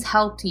of things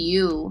helped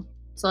you?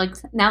 So, like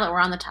now that we're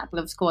on the topic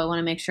of school, I want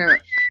to make sure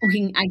I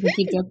can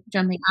keep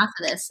jumping off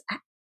of this.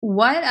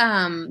 What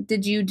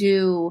did you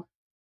do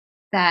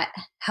that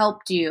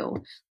helped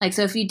you? Like,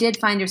 so if you did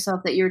find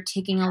yourself that you're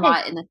taking a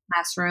lot in the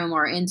classroom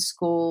or in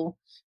school,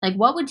 like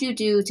what would you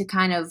do to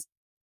kind of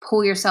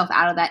pull yourself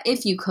out of that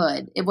if you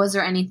could? Was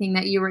there anything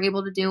that you were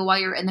able to do while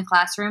you were in the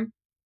classroom?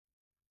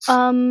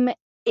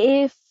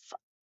 If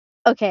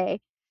okay,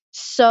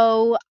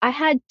 so I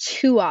had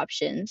two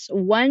options.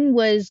 One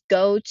was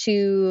go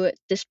to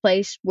this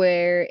place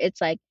where it's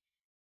like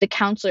the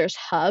counselor's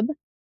hub,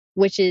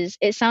 which is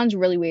it sounds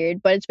really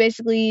weird, but it's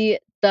basically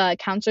the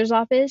counselor's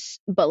office,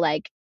 but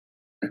like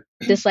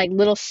this like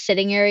little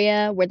sitting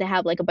area where they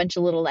have like a bunch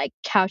of little like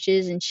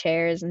couches and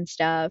chairs and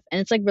stuff, and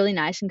it's like really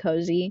nice and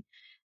cozy,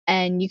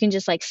 and you can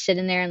just like sit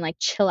in there and like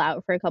chill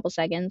out for a couple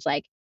seconds,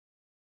 like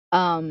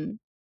um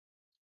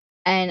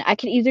and I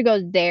could either go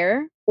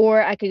there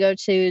or I could go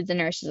to the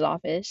nurse's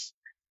office,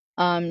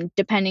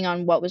 depending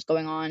on what was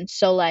going on.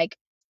 So like,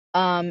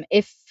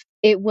 if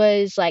it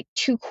was like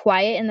too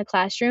quiet in the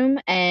classroom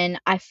and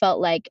I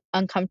felt like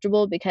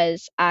uncomfortable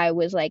because I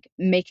was like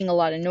making a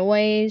lot of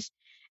noise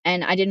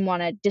and I didn't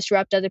want to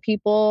disrupt other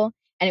people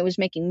and it was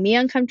making me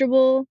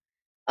uncomfortable,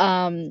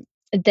 um,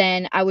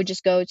 then I would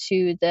just go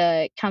to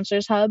the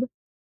counselor's hub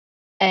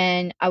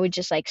and I would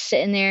just like sit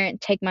in there and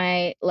take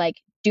my like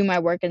do my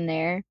work in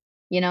there,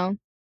 you know?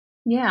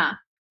 Yeah.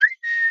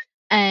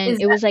 And Is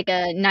it was like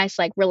a nice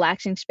like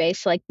relaxing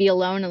space to like be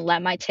alone and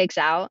let my tics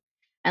out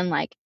and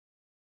like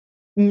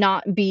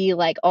not be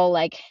like all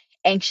like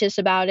anxious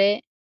about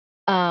it.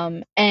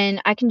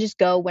 And I can just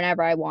go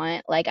whenever I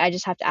want. Like I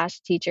just have to ask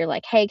the teacher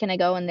like, "Hey, can I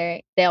go?" And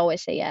they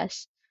always say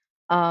yes.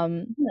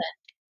 Um that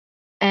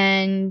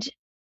and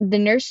the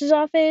nurse's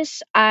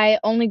office, I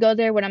only go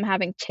there when I'm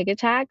having tic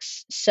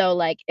attacks. So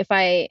like if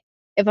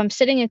I'm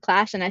sitting in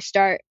class and I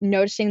start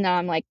noticing that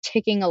I'm like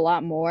ticking a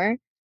lot more,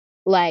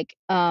 like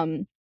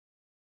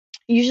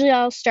usually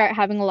I'll start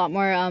having a lot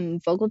more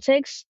vocal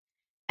tics,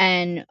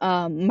 and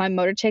my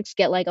motor tics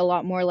get like a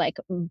lot more like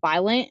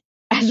violent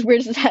as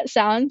weird as that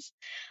sounds.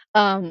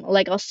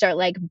 Like I'll start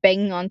like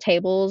banging on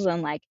tables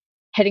and like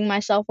hitting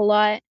myself a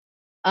lot.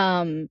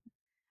 um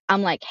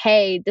I'm like,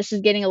 hey, this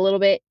is getting a little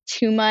bit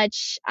too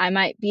much, I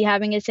might be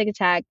having a tic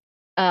attack.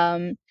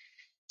 um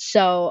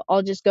so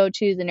I'll just go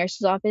to the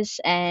nurse's office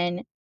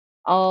and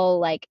I'll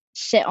like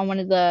sit on one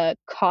of the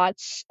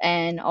cots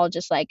and I'll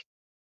just like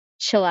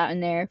chill out in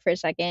there for a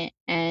second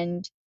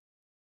and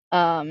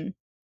um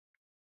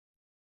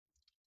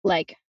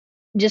like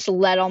just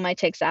let all my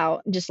tics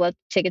out, just let the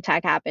tic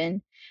attack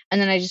happen,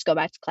 and then I just go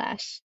back to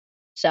class.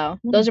 So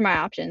yeah. those are my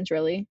options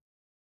really.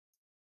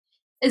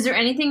 Is there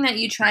anything that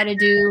you try to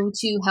do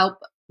to help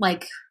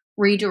like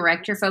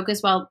redirect your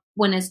focus while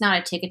when it's not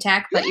a tick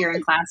attack, but you're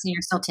in class and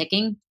you're still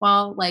ticking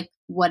while like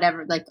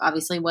whatever, like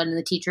obviously one of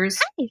the teachers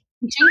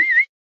teaching?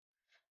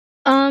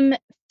 Um,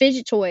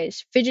 fidget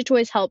toys. Fidget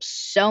toys help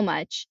so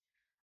much.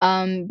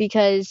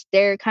 Because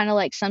they're kind of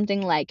like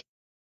something like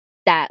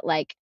that.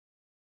 Like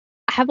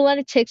I have a lot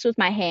of tics with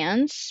my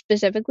hands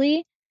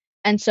specifically,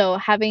 and so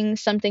having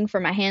something for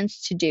my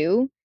hands to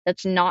do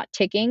that's not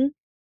ticking,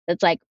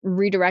 that's like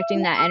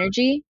redirecting that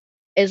energy,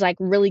 is like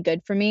really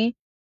good for me.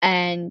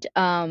 And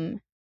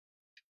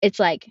it's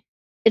like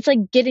it's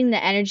like getting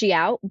the energy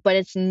out, but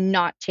it's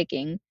not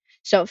ticking.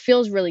 So it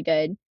feels really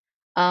good.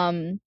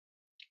 Um,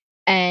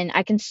 and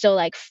I can still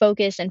like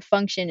focus and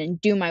function and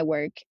do my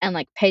work and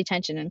like pay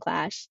attention in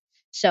class.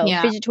 So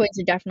Yeah. fidget toys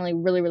are definitely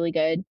really, really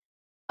good.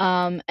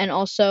 And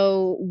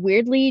also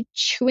weirdly,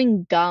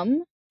 chewing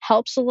gum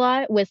helps a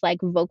lot with like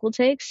vocal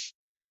tics.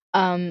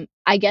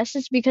 I guess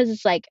it's because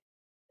it's like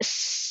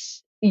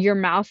your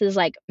mouth is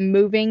like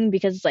moving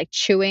because it's like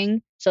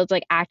chewing, so it's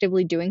like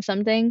actively doing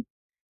something,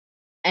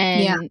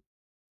 Yeah. and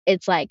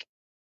it's like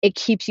it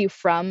keeps you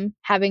from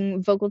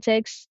having vocal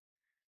tics.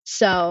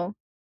 So,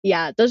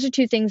 yeah, those are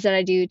two things that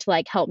I do to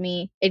like help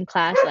me in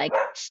class like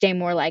stay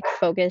more like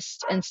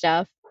focused and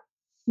stuff.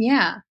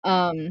 Yeah.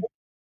 Um,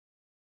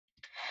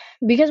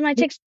 because my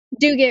tics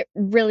do get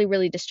really,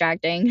 really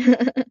distracting.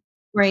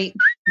 Right.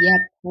 Yep.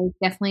 I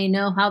definitely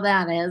know how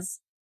that is.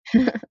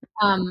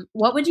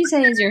 What would you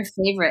say is your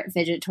favorite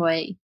fidget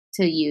toy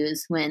to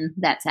use when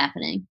that's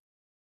happening?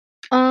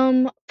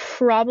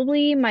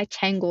 Probably my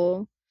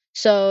Tangle.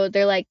 So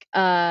they're like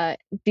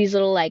these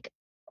little like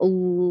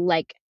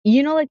like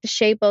the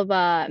shape of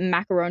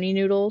macaroni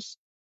noodles.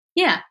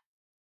 Yeah.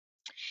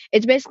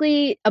 It's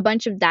basically a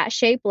bunch of that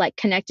shape like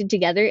connected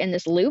together in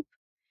this loop,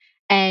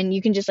 and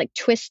you can just like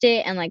twist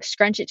it and like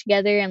scrunch it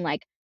together and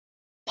like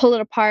pull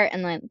it apart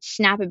and then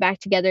snap it back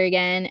together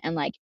again, and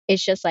like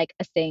it's just like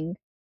a thing.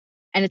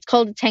 And it's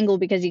called a tangle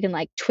because you can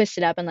like twist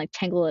it up and like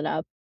tangle it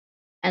up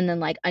and then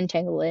like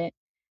untangle it.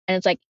 And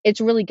it's like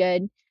it's really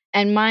good.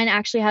 And mine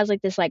actually has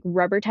like this like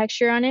rubber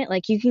texture on it.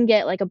 Like you can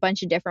get like a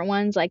bunch of different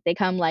ones. Like they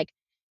come like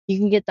you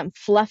can get them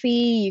fluffy,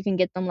 you can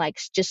get them like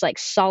just like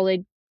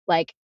solid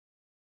like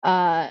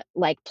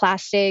like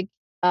plastic.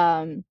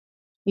 Um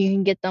you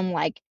can get them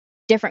like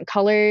different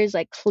colors,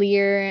 like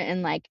clear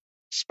and like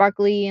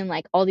sparkly and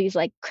like all these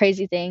like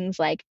crazy things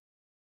like,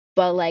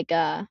 but like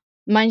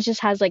mine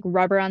just has like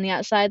rubber on the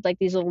outside, like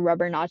these little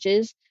rubber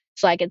notches.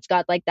 So like it's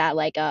got like that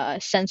like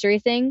sensory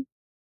thing.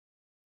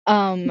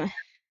 Um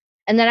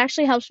and that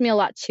actually helps me a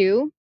lot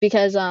too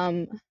because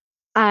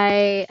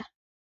I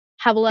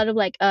have a lot of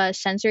like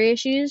sensory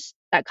issues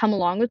that come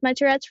along with my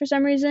Tourette's for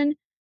some reason.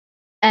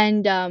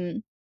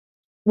 And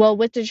well,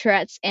 with the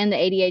Tourette's and the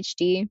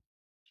ADHD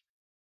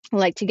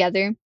like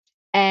together,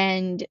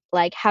 and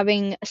like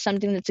having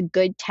something that's a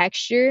good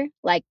texture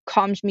like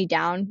calms me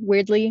down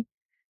weirdly.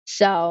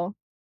 So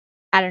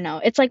I don't know.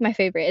 It's like my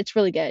favorite. It's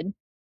really good.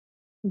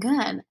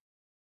 Good.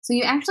 So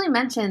you actually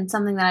mentioned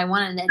something that I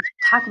wanted to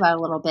talk about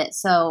a little bit.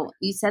 So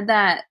you said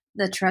that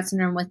the Tourette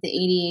syndrome with the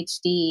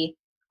ADHD.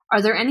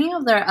 Are there any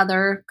of the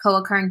other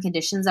co-occurring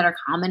conditions that are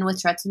common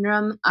with Tourette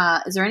syndrome?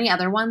 Is there any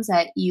other ones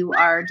that you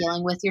are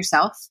dealing with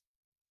yourself?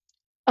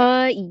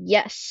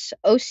 Yes,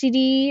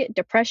 OCD,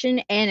 depression,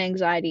 and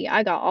anxiety.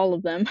 I got all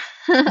of them.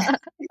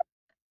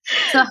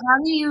 So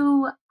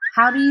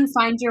how do you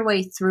find your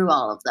way through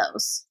all of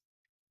those?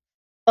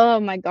 Oh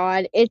my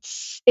god,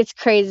 it's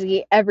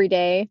crazy every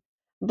day,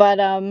 but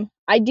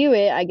I do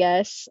it, I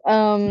guess.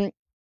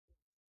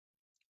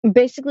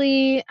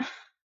 Basically,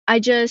 I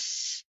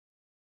just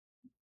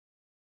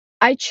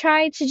I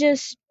try to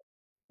just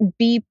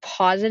be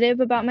positive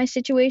about my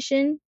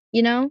situation,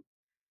 you know?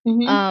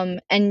 Mm-hmm.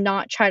 And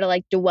not try to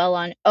like dwell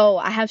on, oh,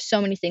 I have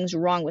so many things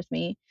wrong with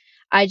me.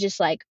 I just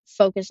like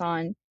focus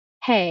on,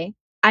 hey,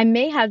 I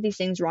may have these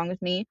things wrong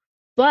with me,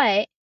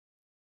 but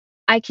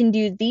I can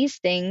do these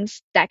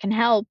things that can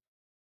help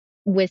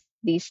with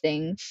these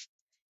things.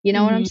 You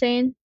know what I'm Mm-hmm.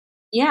 saying?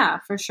 Yeah,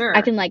 for I sure.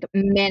 can like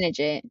manage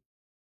it.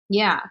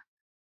 Yeah.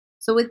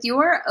 So with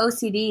your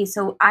OCD,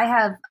 so I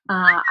have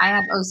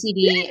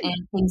OCD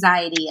and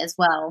anxiety as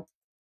well.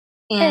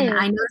 And Hey.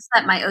 I noticed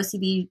that my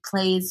OCD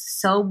plays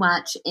so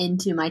much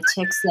into my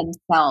tics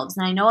themselves.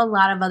 And I know a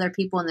lot of other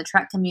people in the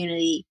Trek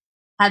community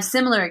have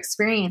similar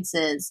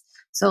experiences.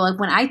 So, like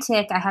when I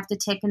tick, I have to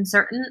tick in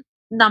certain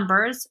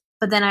numbers,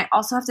 but then I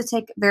also have to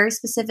tick very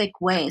specific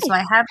ways. So,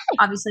 I have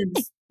obviously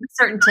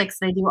certain ticks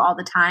that I do all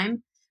the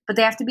time, but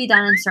they have to be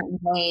done in certain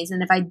ways.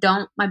 And if I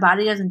don't, my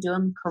body doesn't do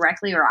them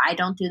correctly or I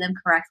don't do them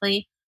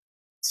correctly,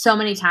 so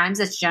many times,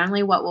 it's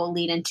generally what will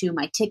lead into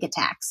my tick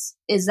attacks.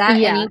 Is that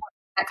Yeah. any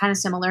that kind of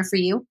similar for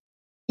you?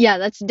 Yeah,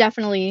 that's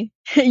definitely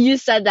you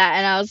said that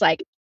and I was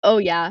like, "Oh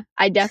yeah,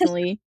 I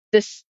definitely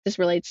this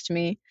relates to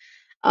me."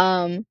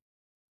 Um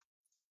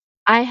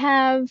I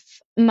have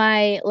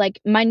my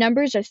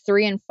numbers are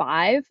 3 and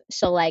 5,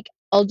 so, like,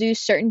 I'll do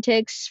certain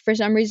ticks for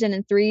some reason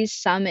in 3s,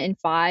 some in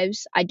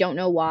 5s, I don't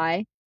know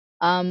why.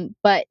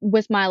 But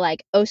with my,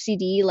 like,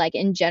 OCD, like,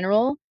 in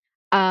general,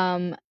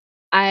 um,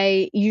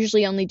 I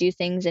usually only do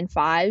things in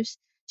 5s.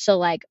 So,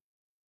 like,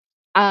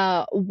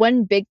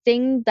 one big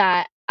thing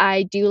that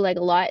I do, like,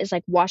 a lot is,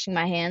 like, washing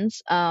my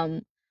hands.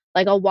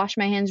 Like, I'll wash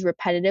my hands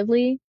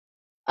repetitively,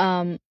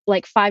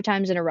 like, 5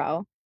 times in a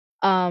row.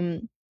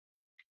 Um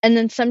and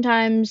then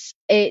sometimes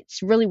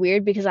it's really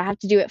weird because I have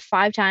to do it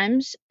 5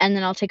 times, and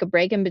then I'll take a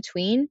break in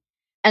between,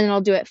 and then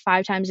I'll do it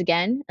 5 times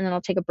again, and then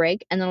I'll take a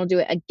break, and then I'll do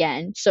it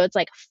again. So it's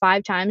like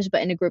 5 times,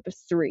 but in a group of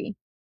 3.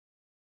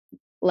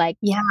 Like,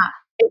 Yeah,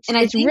 it's and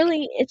I it's think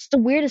really it's the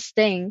weirdest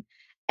thing,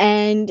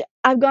 and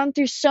I've gone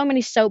through so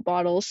many soap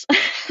bottles.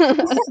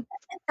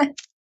 and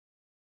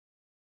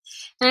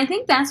I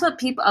think that's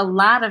what a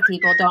lot of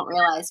people don't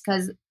realize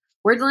because 'cause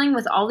we're dealing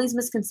with all these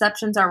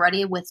misconceptions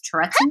already with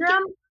Tourette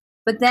syndrome,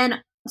 but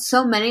then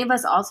so many of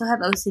us also have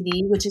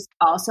OCD, which is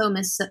also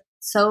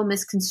so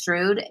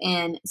misconstrued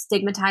and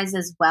stigmatized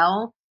as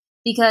well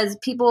because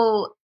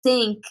people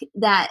think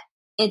that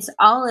it's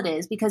all it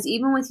is because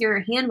even with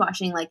your hand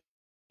washing, like,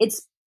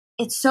 it's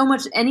it's so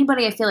much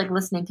anybody I feel like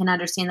listening can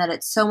understand that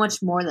it's so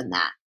much more than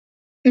that.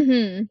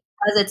 Mhm.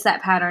 Because it's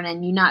that pattern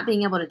and you not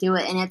being able to do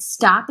it and it's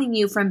stopping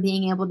you from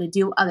being able to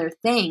do other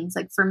things.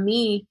 Like for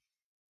me,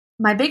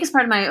 my biggest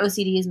part of my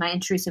OCD is my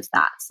intrusive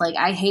thoughts. Like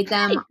I hate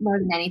them more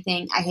than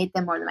anything. I hate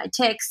them more than my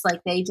tics.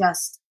 Like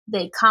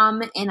they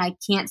come and I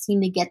can't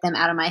seem to get them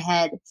out of my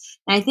head.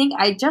 And I think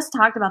I just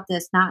talked about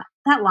this not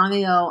that long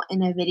ago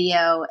in a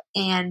video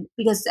and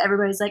because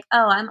everybody's like,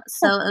 "Oh, I'm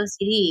so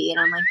OCD." And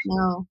I'm like,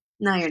 "No,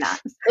 no you're not."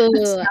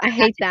 It's Ugh, not I that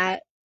hate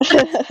that.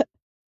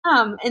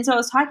 and so I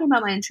was talking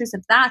about my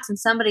intrusive thoughts and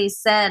somebody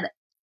said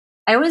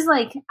I always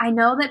like I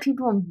know that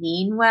people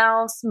mean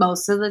well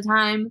most of the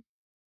time,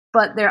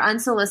 but their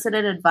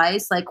unsolicited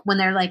advice, like when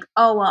they're like,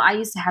 "Oh, well, I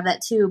used to have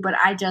that too, but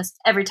I just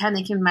every time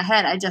they came to my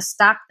head, I just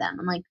stopped them."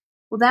 I'm like,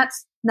 "Well,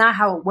 that's not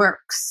how it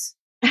works.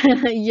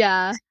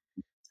 Yeah.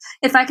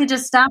 If I could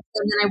just stop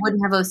them, then I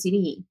wouldn't have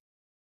OCD."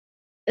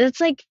 It's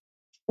like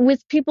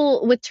with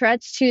people with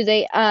Tourette's too,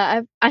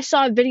 I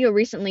saw a video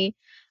recently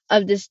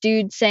of this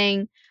dude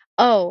saying,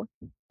 "Oh,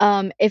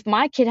 if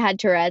my kid had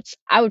Tourette's,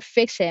 I would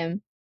fix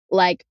him."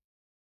 Like,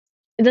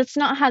 that's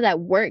not how that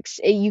works.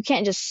 You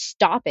can't just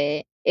stop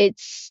it.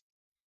 It's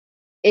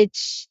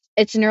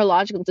a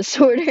neurological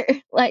disorder.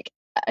 Like,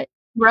 I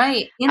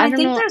Right, and I I don't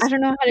think know I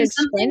don't know how to there's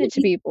explain something it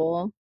to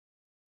people.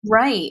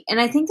 right, and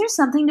I think there's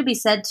something to be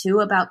said too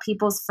about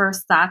people's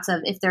first thoughts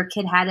of if their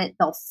kid had it,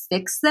 they'll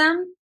fix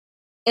them.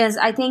 Is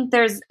I think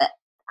there's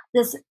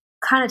this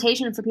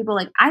connotation for people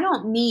like, I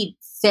don't need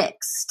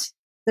fixed.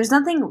 There's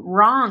nothing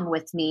wrong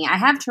with me. I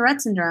have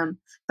Tourette syndrome,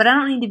 but I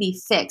don't need to be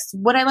fixed.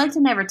 Would I like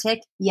to never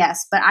tick?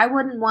 Yes, but I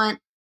wouldn't want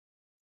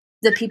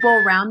the people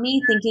around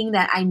me thinking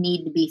that I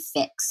need to be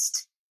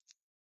fixed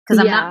because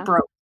I'm not Yeah.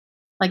 broke.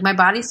 Like my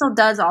body still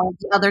does all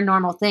the other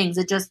normal things.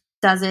 It just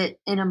does it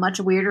in a much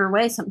weirder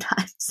way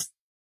sometimes.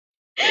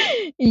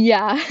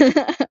 Yeah.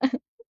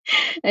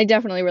 I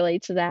definitely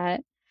relate to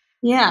that.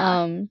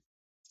 Yeah. Um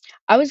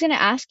I was gonna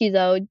ask you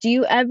though, do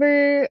you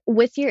ever,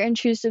 with your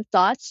intrusive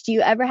thoughts, do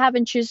you ever have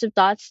intrusive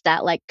thoughts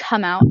that like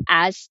come out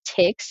as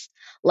tics?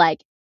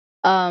 Like,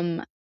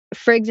 um,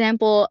 for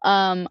example,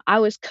 I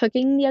was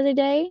cooking the other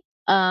day,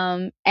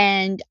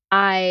 and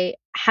I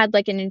had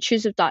like an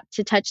intrusive thought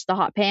to touch the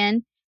hot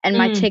pan, and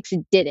my Mm. tics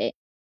did it.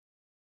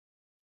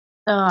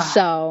 Ugh.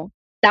 So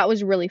that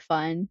was really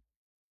fun.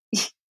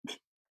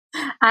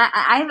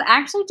 I've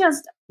actually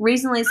just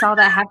recently saw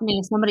that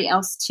happening to somebody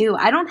else too.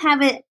 I don't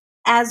have it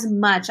as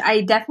much.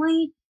 I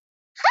definitely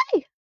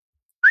Hi.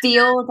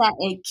 feel that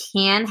it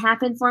can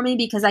happen for me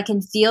because I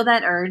can feel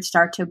that urge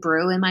start to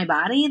brew in my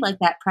body, like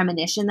that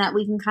premonition that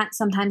we can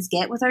sometimes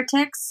get with our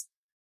tics.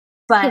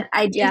 But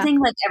I do Yeah. think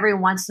like every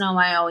once in a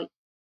while,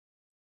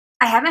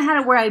 I haven't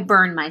had it where I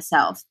burn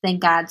myself,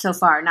 thank God, so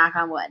far, knock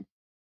on wood.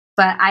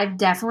 But I've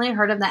definitely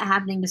heard of that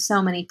happening to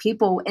so many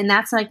people. And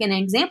that's like an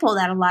example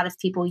that a lot of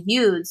people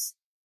use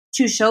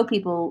to show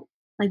people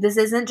like this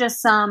isn't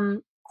just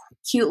some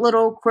cute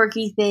little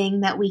quirky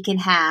thing that we can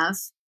have.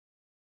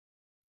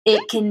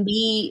 It can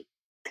be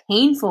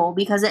painful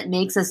because it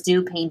makes us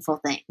do painful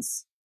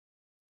things.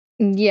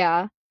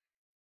 Yeah.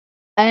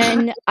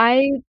 And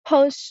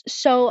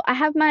so I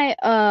have my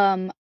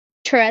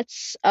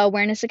Tourette's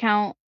awareness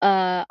account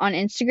on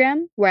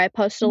Instagram where I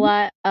post a Mhm.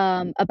 lot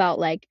about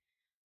like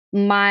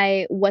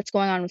my what's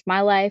going on with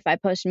my life. I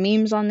post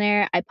memes on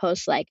there. I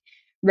post like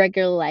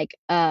regular like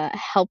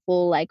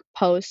helpful like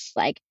posts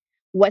like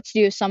what to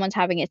do if someone's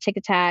having a tic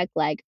attack,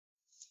 like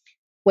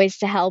ways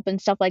to help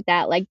and stuff like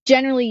that. Like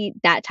generally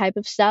that type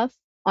of stuff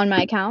on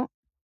my account.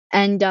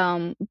 And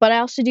but I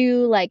also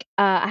do like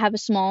I have a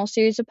small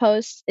series of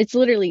posts. It's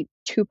literally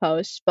two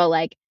posts, but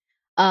like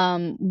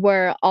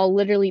where I'll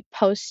literally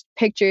post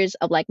pictures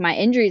of like my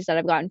injuries that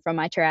I've gotten from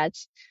my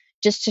Tourette's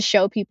just to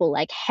show people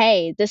like,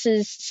 hey, this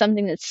is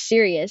something that's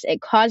serious.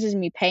 It causes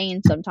me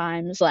pain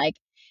sometimes. Like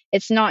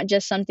it's not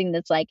just something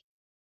that's like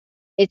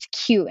it's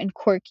cute and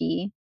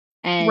quirky.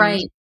 And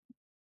Right.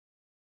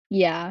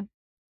 yeah.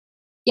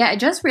 Yeah, I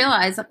just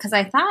realized because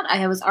I thought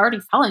I was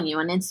already following you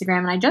on Instagram,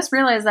 and I just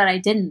realized that I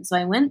didn't. So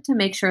I went to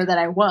make sure that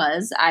I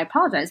was. I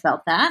apologize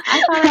about that. I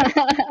thought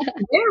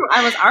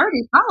I was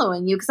already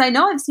following you because I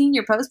know I've seen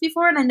your posts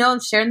before, and I know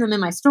I've shared them in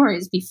my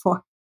stories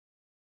before.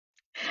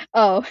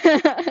 Oh.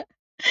 I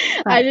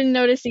But, didn't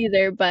notice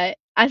either, but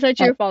I thought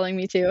you but were following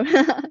me too.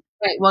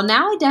 right, well,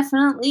 now I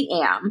definitely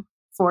am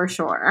for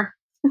sure.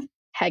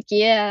 Heck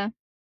yeah.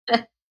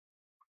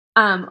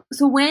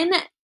 So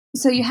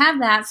so you have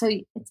that, so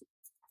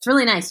it's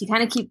really nice. You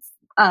kind of keep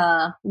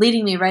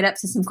leading me right up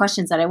to some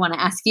questions that I want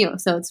to ask you.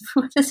 So it's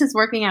this is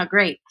working out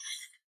great.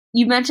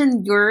 You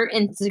mentioned your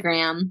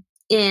Instagram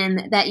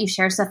in that you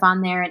share stuff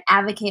on there and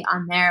advocate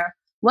on there.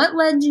 What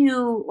led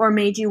you or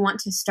made you want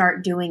to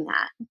start doing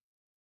that?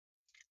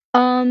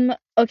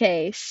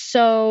 Okay,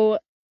 so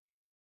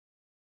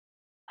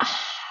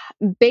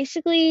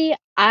basically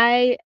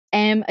I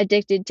am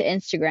addicted to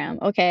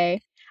Instagram,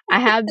 okay? I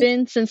have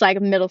been since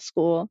like middle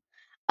school.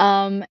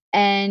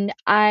 And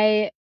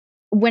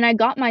when I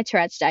got my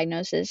Tourette's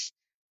diagnosis,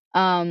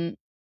 um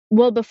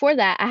well before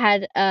that I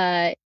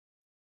had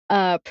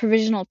a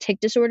provisional tic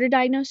disorder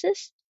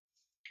diagnosis.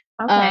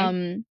 Okay.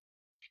 Um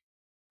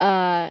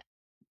uh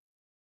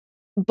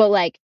but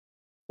like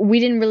we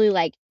didn't really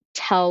like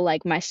tell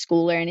like my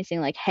school or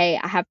anything like, "Hey,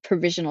 I have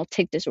provisional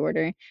tic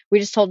disorder." We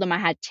just told them I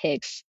had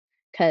tics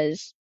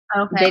because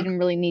they Okay. didn't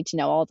really need to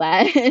know all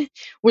that.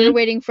 We were Mhm.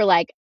 waiting for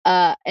like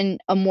a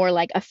more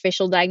like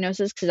official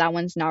diagnosis because that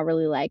one's not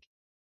really like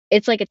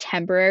it's like a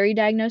temporary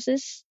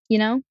diagnosis, you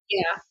know?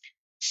 Yeah.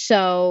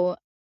 So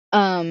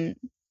um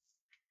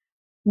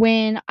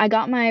when I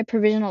got my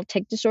provisional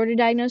tic disorder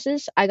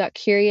diagnosis, I got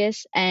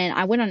curious and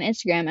I went on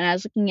Instagram and I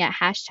was looking at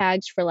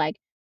hashtags for like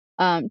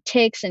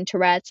tics and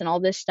Tourette's and all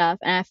this stuff.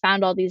 And I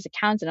found all these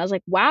accounts and I was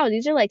like, wow,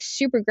 these are like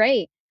super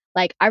great.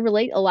 Like I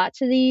relate a lot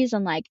to these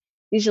and like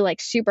these are like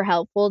super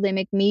helpful. They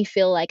make me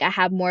feel like I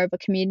have more of a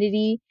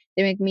community.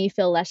 They make me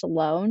feel less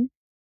alone.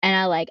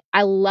 And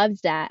I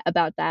loved that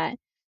about that.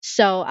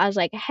 So I was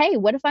like, hey,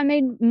 what if I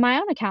made my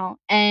own account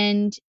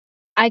and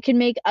I could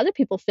make other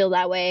people feel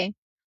that way?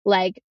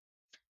 Like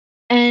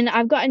and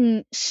I've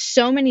gotten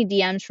so many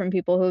DMs from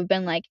people who have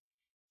been like,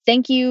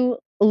 "Thank you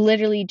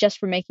literally just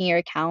for making your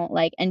account,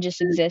 like, and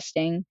just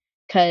existing,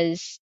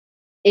 because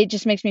it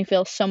just makes me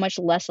feel so much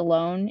less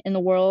alone in the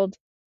world."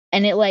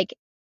 And it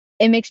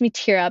makes me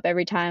tear up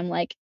every time,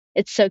 like,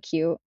 it's so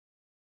cute.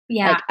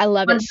 Yeah. Like, I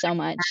love it 100%. so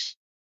much.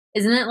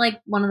 Isn't it like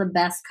one of the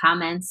best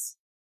comments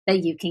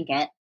that you can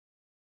get?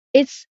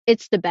 It's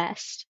the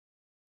best.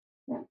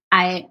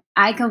 I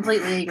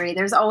completely agree.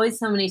 There's always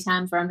so many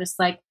times where I'm just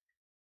like,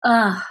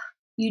 ugh,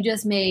 you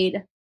just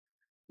made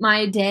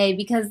my day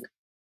because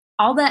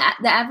all the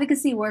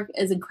advocacy work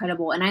is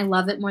incredible and I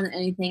love it more than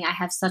anything. I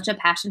have such a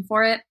passion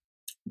for it.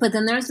 But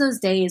then there's those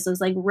days, those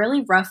like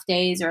really rough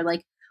days or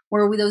like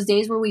those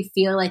days where we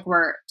feel like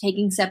we're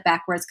taking a step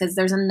backwards because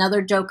there's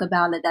another joke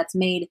about it that's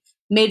made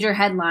major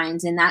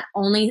headlines and that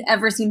only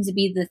ever seems to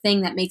be the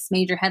thing that makes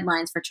major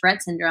headlines for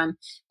Tourette syndrome.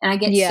 And I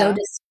get so Yeah.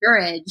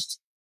 discouraged.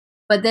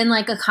 But then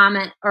like a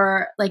comment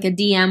or like a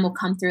DM will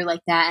come through like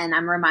that, and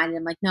I'm reminded,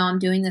 I'm like, no, I'm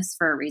doing this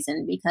for a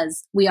reason,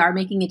 because we are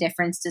making a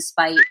difference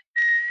despite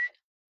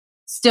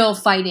still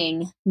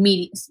fighting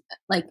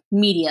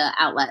media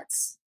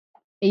outlets.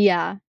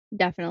 Yeah,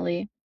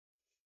 definitely.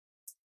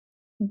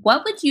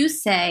 What would you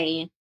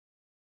say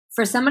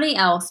for somebody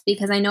else?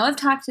 Because I know I've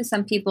talked to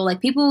some people, like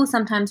people who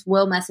sometimes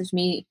will message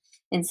me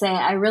and say,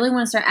 I really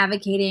want to start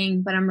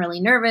advocating, but I'm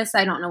really nervous.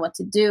 I don't know what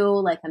to do.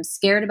 Like, I'm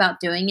scared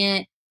about doing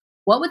it.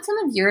 What would some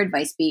of your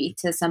advice be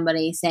to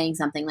somebody saying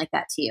something like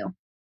that to you?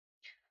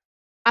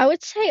 I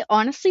would say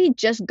honestly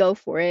just go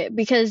for it,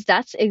 because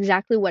that's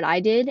exactly what I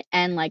did,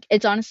 and like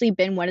it's honestly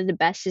been one of the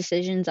best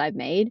decisions I've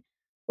made.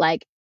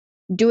 Like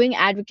doing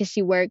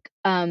advocacy work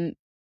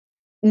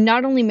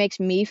not only makes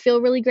me feel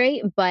really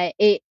great, but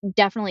it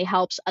definitely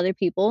helps other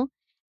people,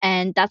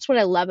 and that's what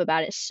I love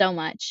about it so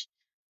much.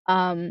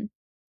 Um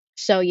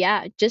so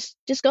yeah, just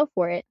go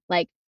for it.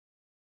 Like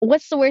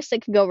what's the worst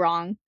that could go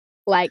wrong?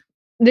 Like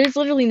there's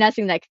literally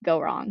nothing that could go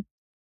wrong.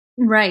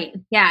 Right.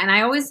 Yeah. And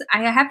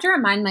I have to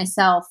remind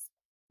myself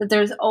that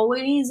there's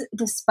always,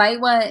 despite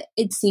what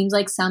it seems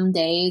like some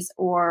days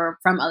or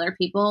from other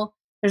people,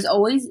 there's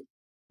always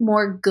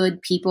more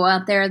good people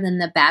out there than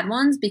the bad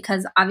ones,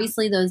 because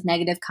obviously those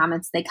negative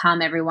comments, they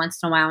come every once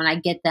in a while and I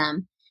get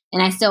them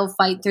and I still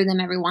fight through them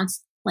every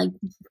once, like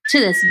to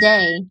this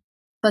day.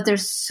 But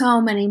there's so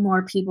many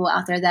more people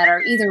out there that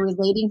are either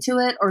relating to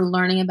it or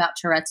learning about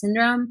Tourette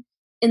syndrome,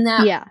 and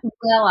that Yeah.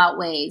 well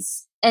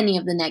outweighs any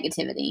of the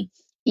negativity.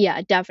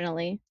 Yeah,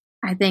 definitely.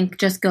 I think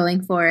just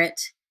going for it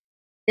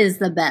is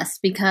the best,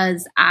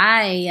 because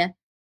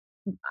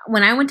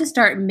when I went to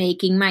start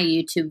making my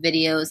YouTube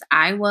videos,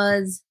 I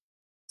was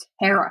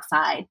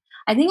terrified.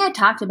 I think I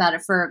talked about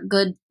it for a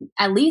good,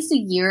 at least a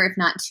year, if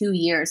not 2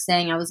 years,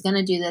 saying I was going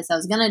to do this. I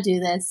was going to do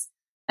this.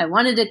 I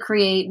wanted to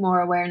create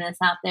more awareness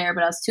out there,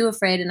 but I was too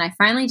afraid. And I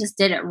finally just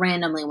did it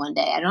randomly one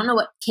day. I don't know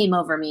what came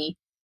over me,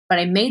 but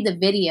I made the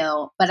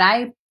video, but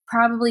I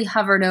probably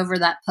hovered over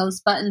that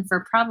post button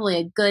for probably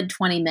a good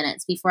 20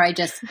 minutes before I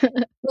just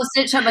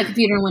posted it, shut my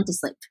computer, and went to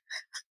sleep.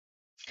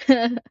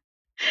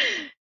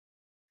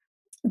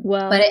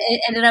 Well, But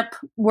it ended up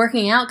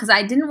working out because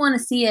I didn't want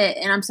to see it,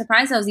 and I'm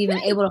surprised I was even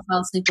able to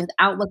fall asleep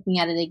without looking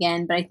at it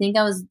again. But I think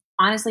I was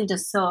honestly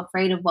just so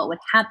afraid of what would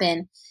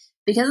happen,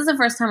 because it's the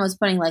first time I was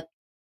putting like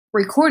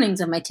recordings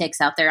of my tics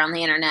out there on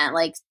the internet,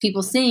 like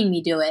people seeing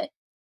me do it.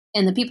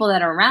 And the people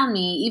that are around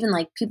me, even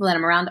like people that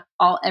I'm around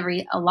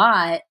a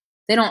lot,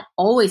 they don't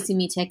always see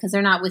me tick because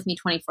they're not with me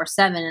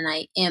 24/7, and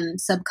I am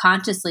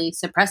subconsciously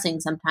suppressing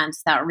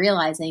sometimes without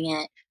realizing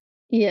it.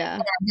 yeah.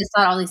 And I just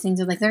thought all these things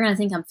are like, they're going to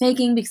think I'm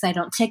faking because I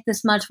don't tick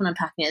this much when I'm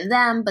talking to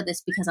them, but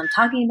this because I'm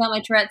talking about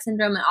my Tourette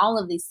syndrome and all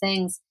of these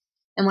things.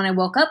 And when I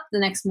woke up the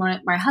next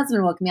morning, my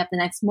husband woke me up the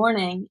next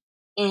morning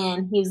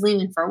and he was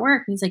leaving for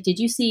work. And he's like,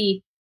 he's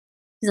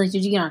like,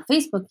 did you get on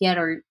Facebook yet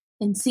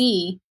and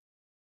see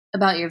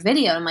about your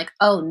video? I'm like,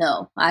 oh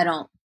no, I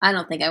don't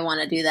think I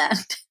want to do that.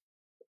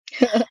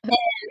 And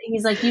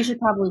he's like, you should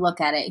probably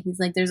look at it. He's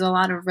like, there's a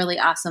lot of really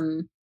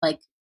awesome, like,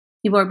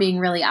 people are being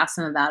really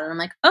awesome about it. I'm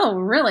like, oh,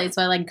 really?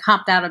 So I like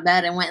hopped out of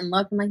bed and went and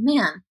looked. I'm like,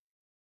 man,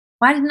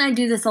 why didn't I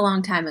do this a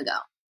long time ago?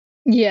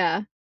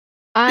 Yeah.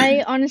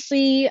 I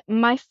honestly,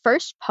 my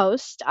first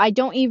post, I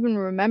don't even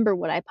remember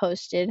what I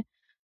posted,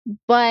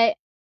 but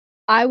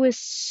I was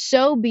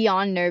so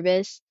beyond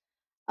nervous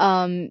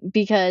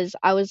because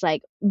I was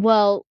like,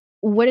 well,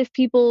 what if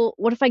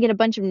I get a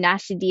bunch of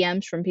nasty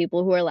DMs from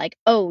people who are like,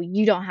 "Oh,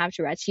 you don't have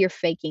Tourette's, you're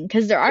faking."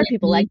 Because there are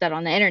people Mhm. like that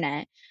on the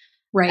internet.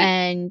 Right.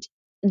 And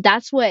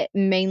that's what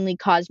mainly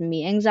caused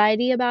me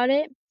anxiety about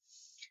it.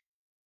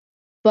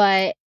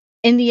 But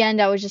in the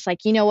end, I was just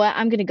like, "You know what?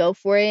 I'm gonna go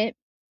for it,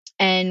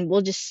 and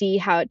we'll just see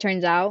how it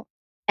turns out."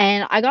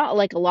 And I got,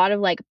 like, a lot of,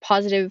 like,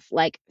 positive,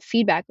 like,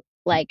 feedback.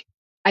 Like,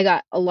 I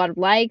got a lot of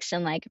likes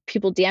and, like,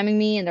 people DMing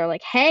me, and they're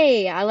like,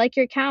 "Hey, I like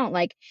your account,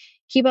 like,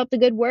 keep up the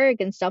good work,"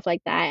 and stuff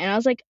like that. And I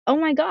was like, "Oh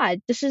my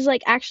god, this is,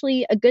 like,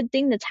 actually a good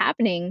thing that's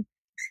happening."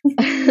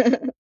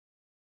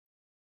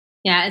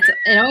 Yeah,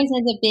 it always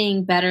ends up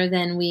being better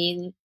than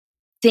we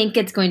think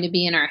it's going to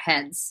be in our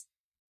heads.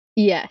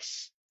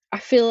 Yes. I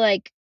feel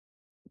like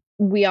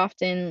we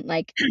often,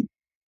 like,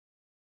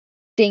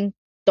 think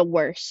the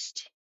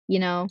worst, you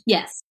know?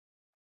 Yes,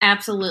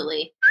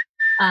 absolutely.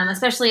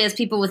 Especially as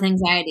people with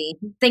anxiety,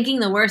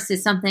 thinking the worst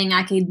is something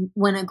I could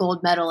win a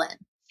gold medal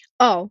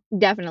Oh,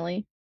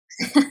 definitely.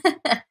 in.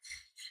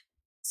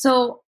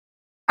 So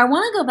I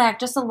want to go back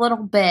just a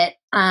little bit,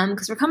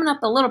 because we're coming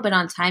up a little bit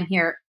on time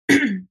here,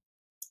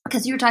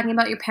 because you were talking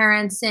about your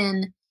parents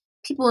and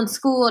people in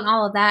school and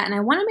all of that, and I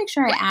want to make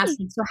sure I ask Right.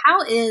 you. So,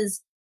 how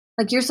is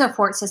like your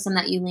support system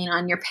that you lean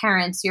on? Your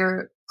parents,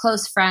 your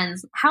close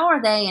friends, how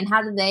are they, and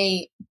how do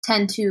they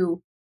tend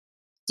to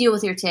deal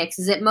with your tics?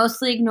 Is it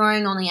mostly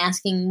ignoring, only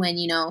asking when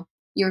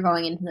you're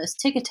going into those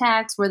tic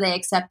attacks? Were they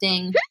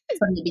accepting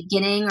from the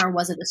beginning, or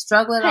was it a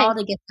struggle at all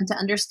Hey. to get them to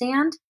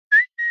understand?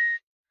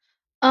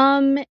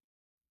 Um,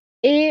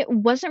 it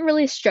wasn't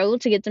really a struggle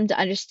to get them to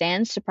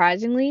understand,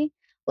 surprisingly.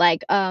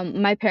 Like,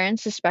 my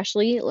parents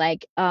especially,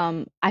 like,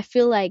 I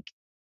feel like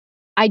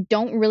I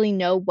don't really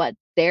know what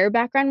their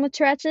background with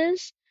Tourette's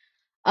is.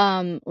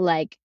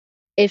 Like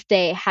if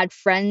they had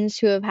friends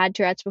who have had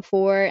Tourette's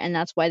before and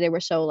that's why they were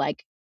so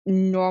like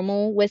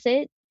normal with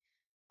it.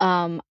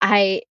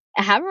 I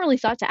haven't really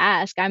thought to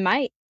ask. I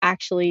might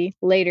actually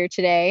later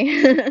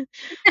today.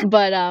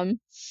 But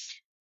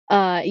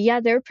yeah,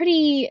 they were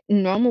pretty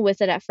normal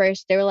with it at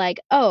first. They were like,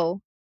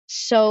 "Oh,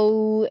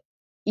 so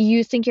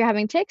you think you're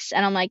having tics?"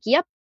 And I'm like,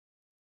 "Yep."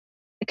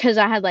 Because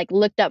I had like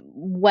looked up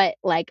what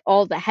like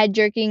all the head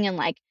jerking and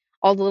like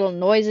all the little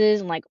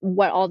noises and like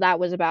what all that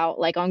was about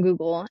like on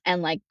Google,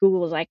 and like Google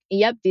was like,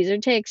 "Yep, these are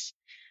tics."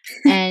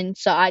 And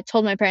so I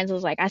told my parents, I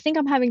was like, "I think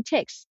I'm having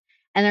tics."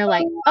 And they're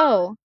like,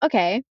 Oh, "Oh,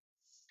 okay."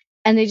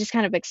 And they just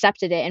kind of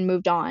accepted it and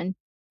moved on.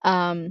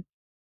 Um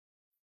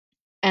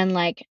and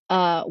like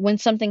when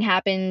something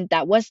happened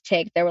that was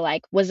tick, they were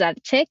like, "Was that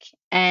a tick?"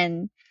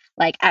 And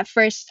like at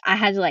first I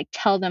had to like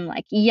tell them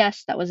like,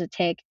 "Yes, that was a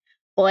tick."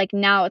 But like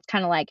now it's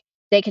kind of like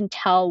they can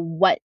tell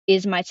what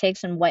is my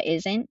ticks and what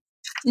isn't,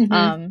 mm-hmm.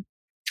 um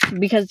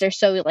because they're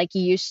so like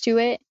used to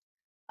it.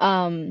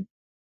 um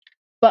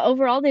but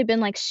overall they've been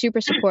like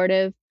super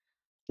supportive.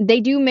 They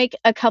do make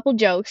a couple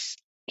jokes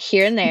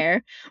here and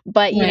there,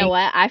 but you know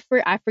Right,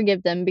 what, I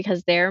forgive them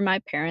because they're my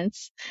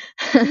parents.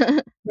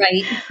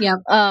 right. Yep.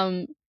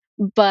 um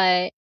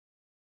but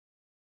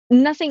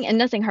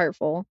nothing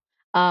hurtful.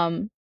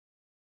 um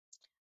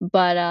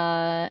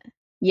but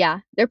yeah,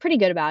 they're pretty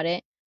good about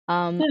it.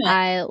 Good.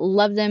 I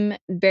love them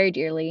very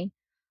dearly.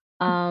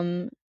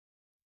 um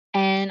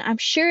and I'm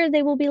sure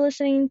they will be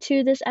listening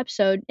to this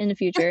episode in the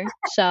future,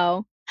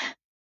 so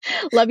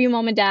love you,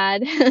 mom and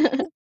dad.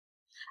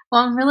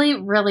 Well, I'm really,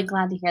 really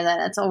glad to hear that.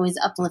 That's always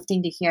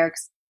uplifting to hear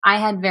because I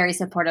had very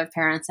supportive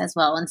parents as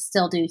well and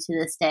still do to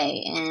this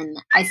day. And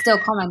I still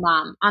call my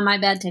mom on my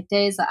bad tick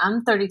days.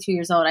 I'm 32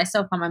 years old. I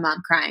still call my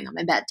mom crying on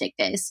my bad tick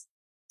days.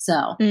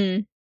 So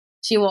Mm.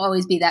 she will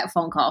always be that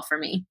phone call for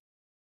me.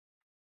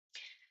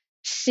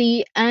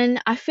 See, and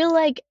I feel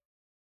like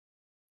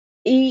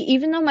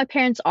even though my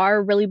parents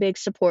are really big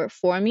support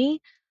for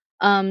me,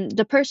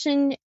 the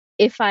person,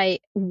 if I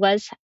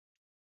was,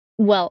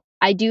 well,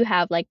 I do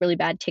have like really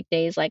bad tick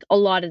days, like a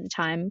lot of the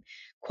time,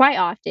 quite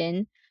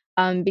often,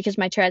 because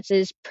my Tourette's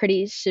is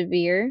pretty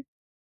severe.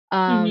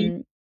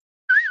 Mm-hmm.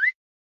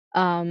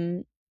 Um,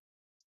 um,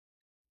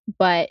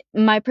 but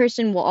my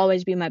person will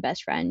always be my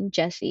best friend,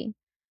 Jesse,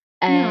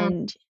 No.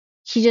 and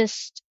he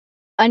just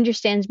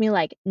understands me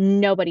like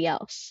nobody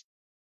else.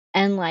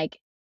 And like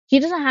he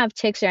doesn't have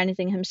tics or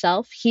anything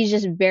himself. He's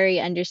just very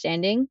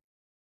understanding,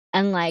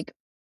 and like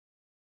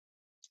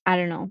I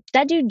don't know,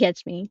 that dude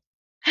gets me.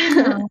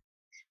 Oh,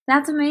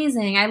 that's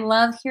amazing. I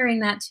love hearing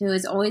that too.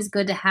 It's always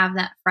good to have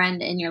that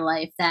friend in your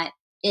life that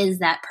is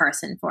that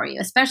person for you,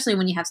 especially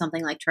when you have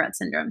something like Tourette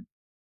syndrome.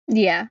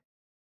 Yeah.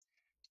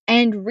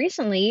 And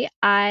recently,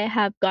 I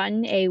have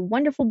gotten a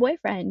wonderful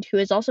boyfriend who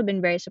has also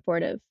been very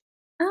supportive.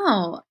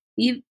 Oh,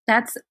 you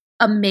that's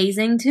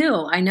amazing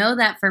too. I know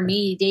that for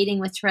me, dating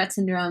with Tourette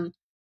syndrome,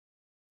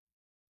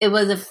 it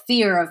was a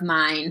fear of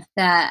mine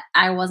that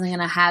I wasn't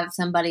going to have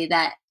somebody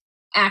that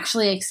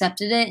actually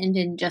accepted it and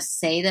didn't just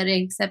say that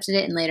it accepted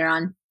it. And later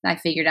on, I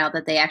figured out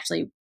that they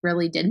actually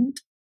really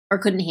didn't or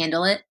couldn't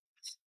handle it.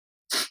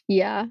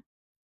 Yeah.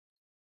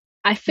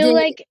 I feel Did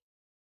like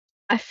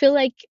I feel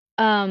like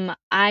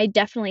I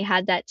definitely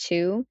had that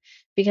too,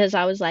 because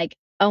I was like,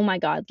 "Oh my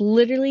god,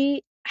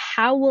 literally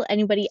how will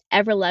anybody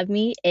ever love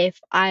me if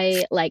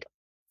I like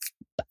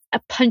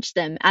punch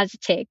them as a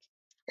tick?"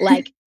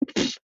 Like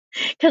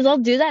cuz I'll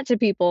do that to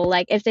people.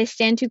 Like if they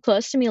stand too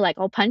close to me, like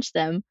I'll punch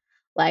them.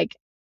 Like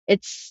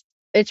it's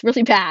it's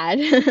really bad.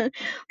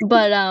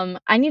 But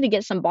I need to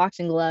get some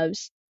boxing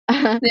gloves.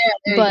 there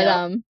you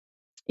But go.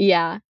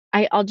 yeah,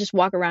 I'll just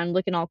walk around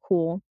looking all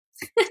cool.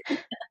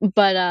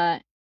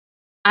 But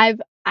I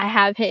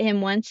have hit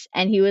him once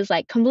and he was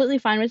like completely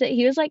fine with it.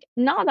 He was like,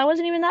 "No, that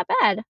wasn't even that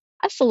bad.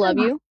 I still love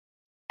Oh, you."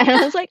 And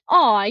I was like,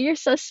 "Aw, you're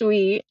so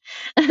sweet."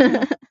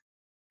 oh.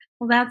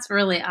 Well, that's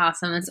really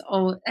awesome.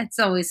 It's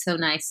always so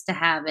nice to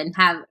have and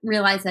have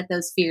realize that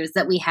those fears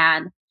that we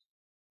had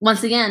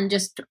once again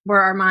just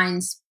were our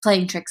minds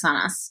playing tricks on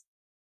us.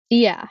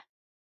 Yeah.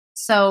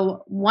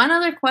 So, one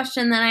other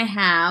question that I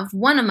have,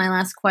 one of my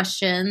last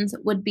questions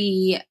would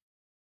be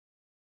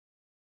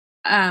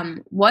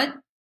what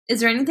is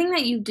there anything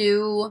that you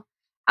do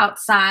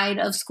outside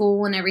of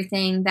school and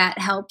everything that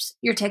helps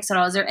your ticks at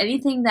all? Is there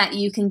anything that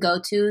you can go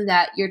to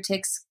that your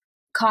ticks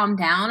calm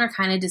down or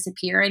kind of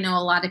disappear? I know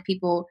a lot of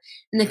people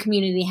in the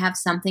community have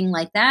something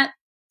like that.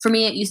 For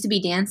me, it used to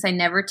be dance. I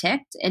never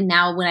ticked. And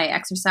now when I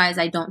exercise,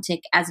 I don't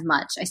tick as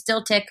much. I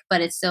still tick,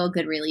 but it's still a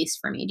good release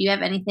for me. Do you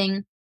have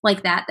anything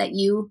like that that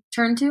you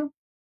turn to?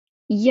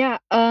 Yeah,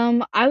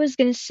 I was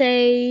gonna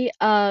say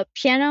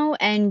piano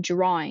and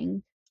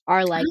drawing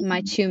are like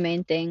my two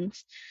main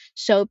things.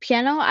 So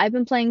piano I've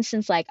been playing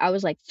since like I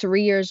was like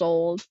 3 years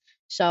old,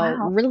 so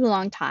Wow. really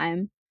long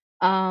time.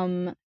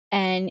 And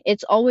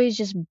it's always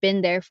just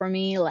been there for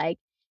me, like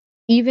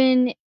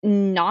even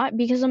not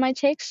because of my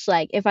tics,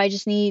 like if I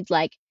just need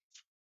like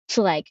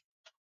to like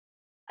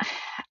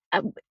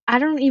I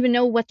don't even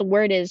know what the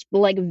word is, but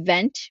like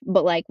vent,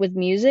 but like with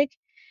music,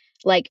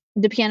 like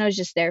the piano is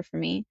just there for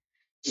me.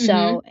 Mm-hmm.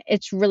 So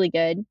it's really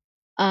good.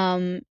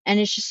 And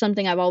it's just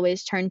something I've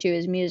always turned to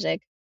is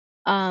music.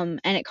 And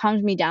it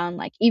calms me down,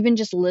 like even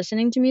just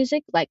listening to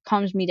music like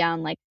calms me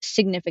down like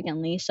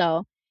significantly.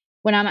 So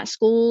when I'm at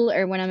school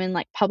or when I'm in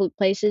like public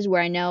places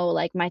where I know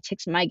like my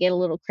tics might get a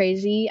little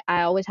crazy,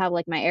 I always have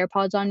like my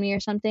AirPods on me or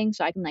something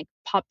so I can like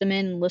pop them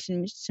in and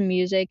listen to some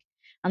music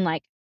and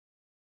like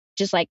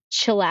just like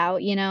chill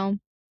out, you know?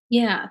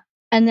 Yeah.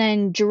 And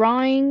then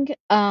drawing,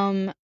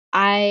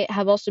 I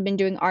have also been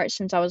doing art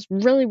since I was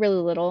really, really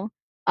little.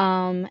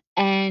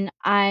 And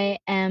I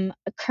am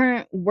a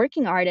current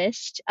working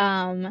artist.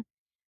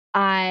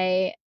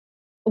 I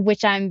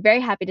which I'm very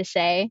happy to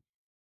say.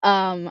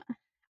 Um,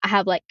 I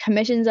have like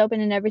commissions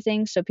open and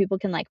everything, so people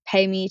can like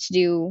pay me to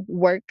do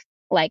work,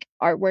 like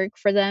artwork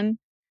for them.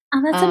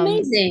 Oh, that's Um,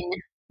 amazing.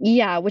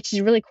 yeah, which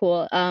is really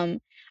cool.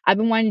 I've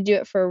been wanting to do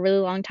it for a really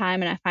long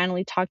time, and I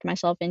finally talked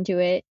myself into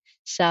it.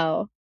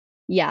 So,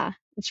 yeah,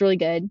 it's really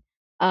good.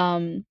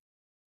 Um,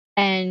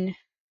 and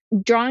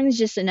drawing is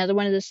just another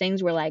one of those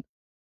things where like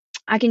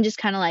I can just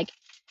kind of like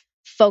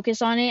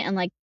focus on it and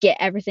like get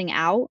everything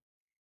out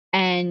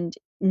and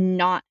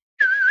not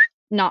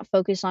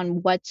focus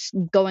on what's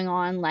going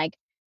on like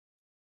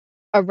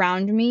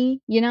around me,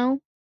 you know?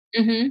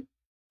 Mm-hmm.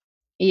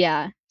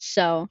 Yeah.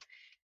 So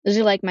those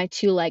are like my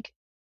two like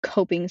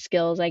coping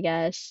skills, I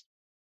guess.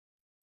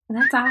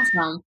 That's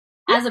awesome.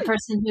 As a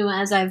person who,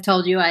 as I've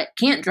told you, I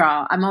can't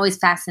draw, I'm always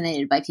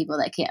fascinated by people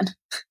that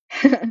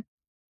can.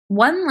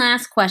 One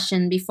last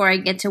question before I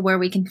get to where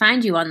we can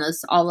find you on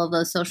those all of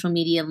those social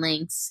media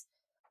links.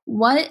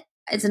 What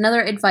it's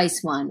another advice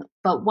one,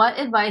 but what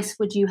advice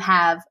would you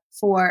have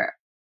for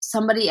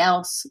somebody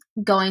else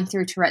going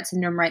through Tourette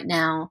syndrome right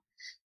now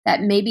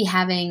that may be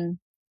having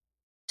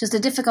just a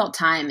difficult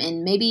time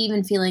and maybe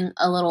even feeling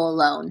a little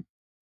alone?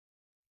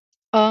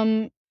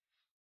 um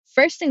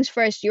First things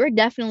first, you're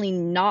definitely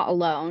not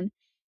alone.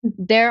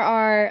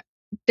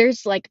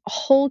 There's like a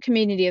whole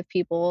community of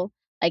people,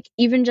 like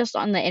even just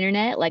on the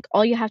internet, like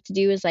all you have to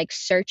do is like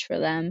search for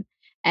them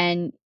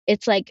and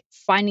it's like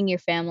finding your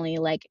family,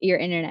 like your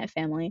internet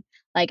family.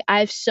 Like I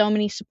have so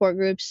many support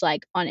groups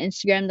like on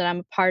Instagram that I'm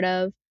a part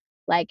of.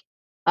 Like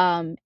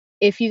um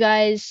if you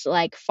guys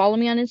like follow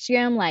me on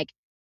Instagram, like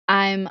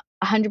I'm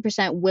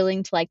 100%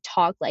 willing to like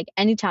talk like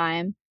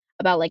anytime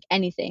about like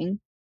anything.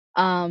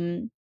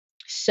 Um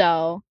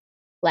so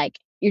like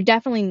you're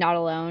definitely not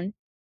alone.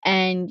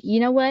 And you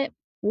know what?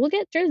 We'll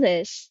get through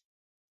this.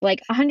 Like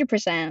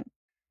 100%.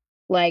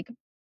 Like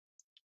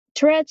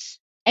Tourette's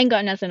ain't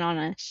got nothing on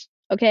us.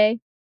 Okay?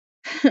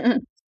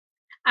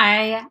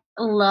 I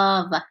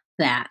love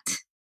that.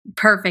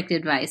 Perfect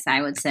advice,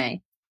 I would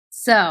say.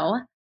 So,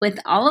 with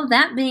all of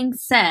that being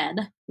said,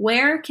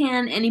 where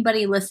can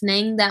anybody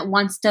listening that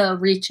wants to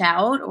reach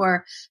out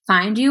or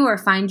find you or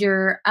find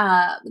your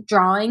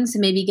drawings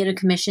and maybe get a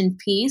commissioned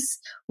piece?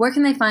 Where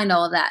can they find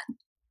all of that?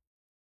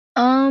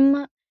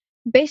 um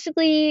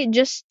Basically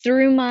just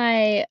through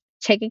my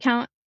Tick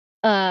account,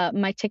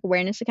 my Tick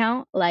awareness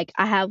account. Like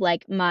I have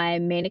like my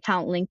main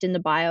account linked in the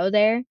bio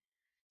there.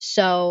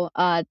 So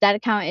that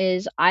account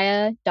is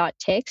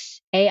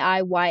Aiya.tics,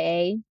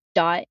 AIYA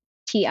dot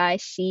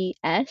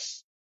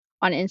TICS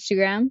on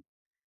Instagram.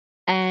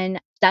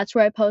 And that's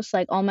where I post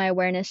like all my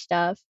awareness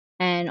stuff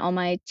and all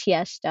my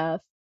TS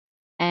stuff.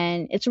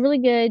 And it's a really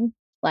good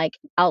like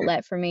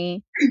outlet for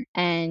me.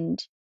 And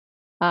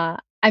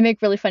I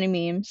make really funny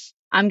memes.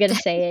 I'm gonna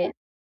say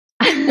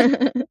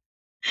it.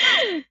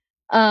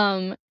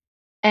 um,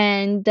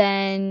 and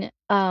then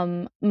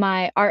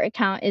my art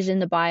account is in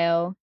the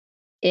bio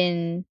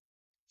in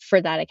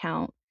for that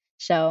account.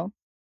 So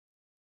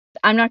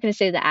I'm not gonna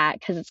say the at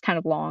because it's kind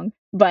of long,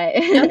 but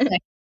Okay,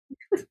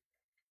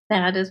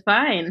 that is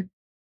fine.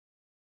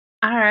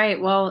 All right.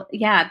 Well,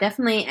 yeah,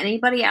 definitely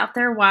anybody out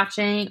there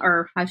watching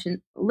or I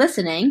should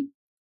listening,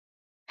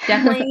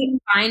 definitely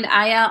find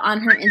Aya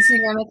on her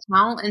Instagram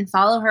account and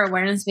follow her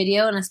awareness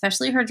video and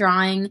especially her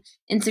drawing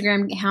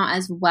Instagram account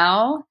as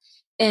well.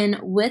 And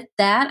with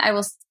that, I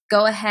will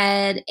go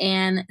ahead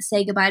and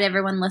say goodbye to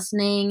everyone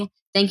listening.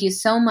 Thank you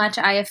so much,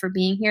 Aya, for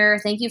being here.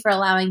 Thank you for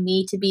allowing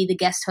me to be the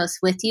guest host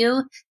with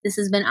you. This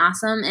has been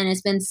awesome, and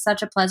it's been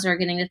such a pleasure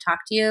getting to talk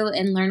to you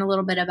and learn a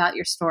little bit about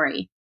your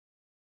story.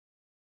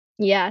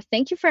 Yeah,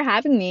 thank you for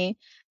having me.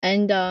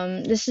 And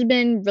this has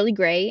been really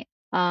great.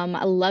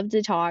 I love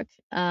to talk.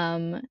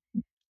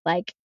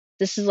 Like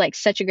this is like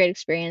such a great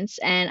experience.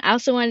 And I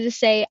also wanted to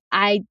say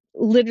I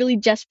literally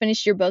just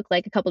finished your book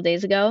like a couple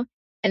days ago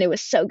and it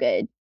was so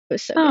good. It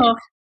was so good. Oh,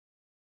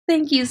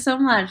 thank you so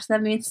much.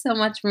 That means so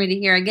much for me to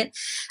hear.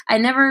 I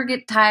never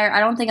get tired. I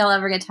don't think I'll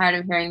ever get tired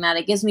of hearing that.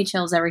 It gives me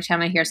chills every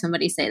time I hear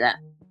somebody say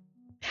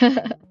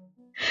that.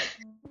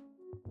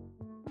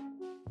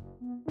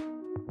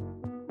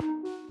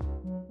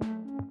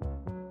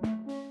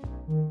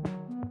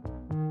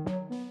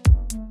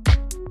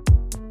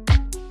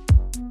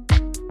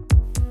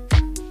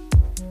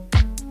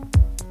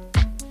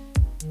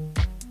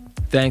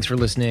 Thanks for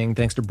listening.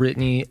 Thanks to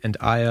Britney and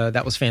Aiya.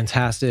 That was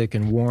fantastic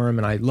and warm.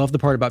 And I love the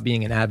part about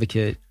being an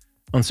advocate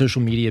on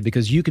social media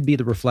because you could be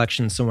the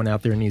reflection someone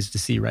out there needs to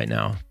see right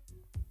now.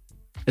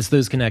 It's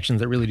those connections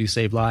that really do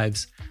save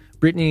lives.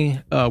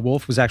 Britney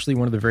Wolf was actually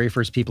one of the very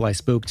first people I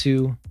spoke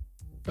to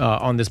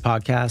on this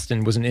podcast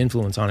and was an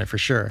influence on it for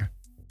sure.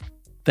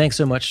 Thanks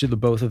so much to the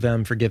both of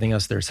them for giving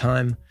us their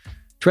time.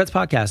 Tourette's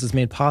podcast is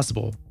made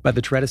possible by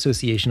the Tourette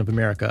Association of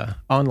America,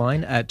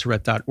 online at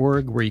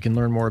tourette.org, where you can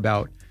learn more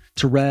about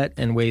Tourette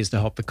and ways to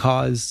help the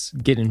cause,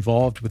 get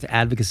involved with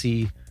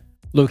advocacy,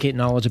 locate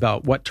knowledge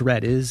about what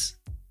Tourette is.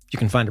 You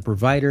can find a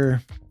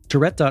provider,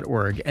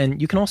 tourette.org,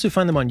 and you can also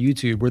find them on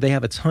YouTube, where they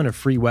have a ton of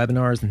free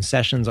webinars and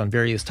sessions on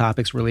various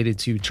topics related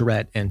to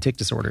Tourette and tic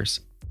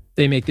disorders.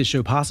 They make this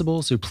show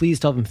possible, so please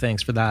tell them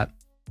thanks for that.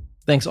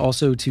 Thanks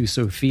also to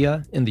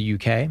Sophia in the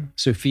UK.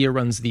 Sophia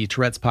runs the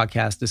Tourette's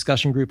podcast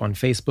discussion group on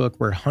Facebook,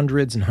 where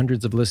hundreds and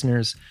hundreds of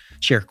listeners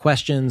share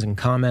questions and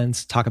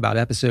comments, talk about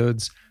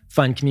episodes,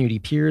 find community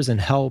peers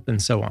and help,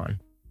 and so on.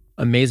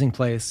 Amazing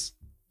place,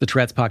 the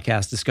Tourette's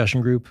podcast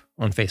discussion group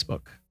on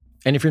Facebook.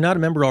 And if you're not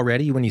a member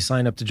already, when you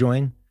sign up to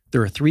join,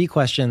 there are 3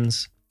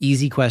 questions,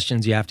 easy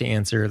questions you have to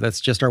answer. That's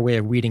just our way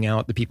of weeding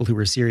out the people who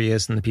are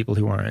serious and the people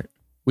who aren't.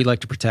 We like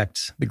to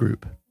protect the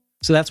group.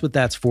 So that's what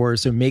that's for.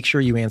 So make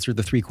sure you answer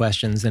the 3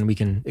 questions, then we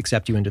can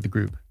accept you into the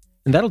group.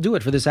 And that'll do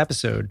it for this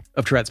episode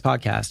of Tourette's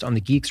podcast on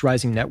the Geeks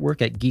Rising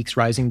Network at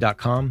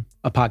geeksrising.com,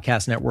 a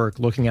podcast network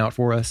looking out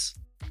for us.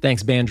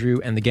 Thanks, Bandrew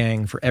and the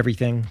gang, for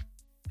everything.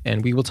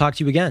 And we will talk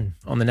to you again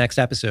on the next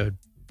episode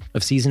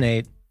of Season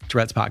 8,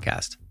 Tourette's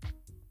podcast.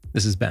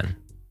 This is Ben.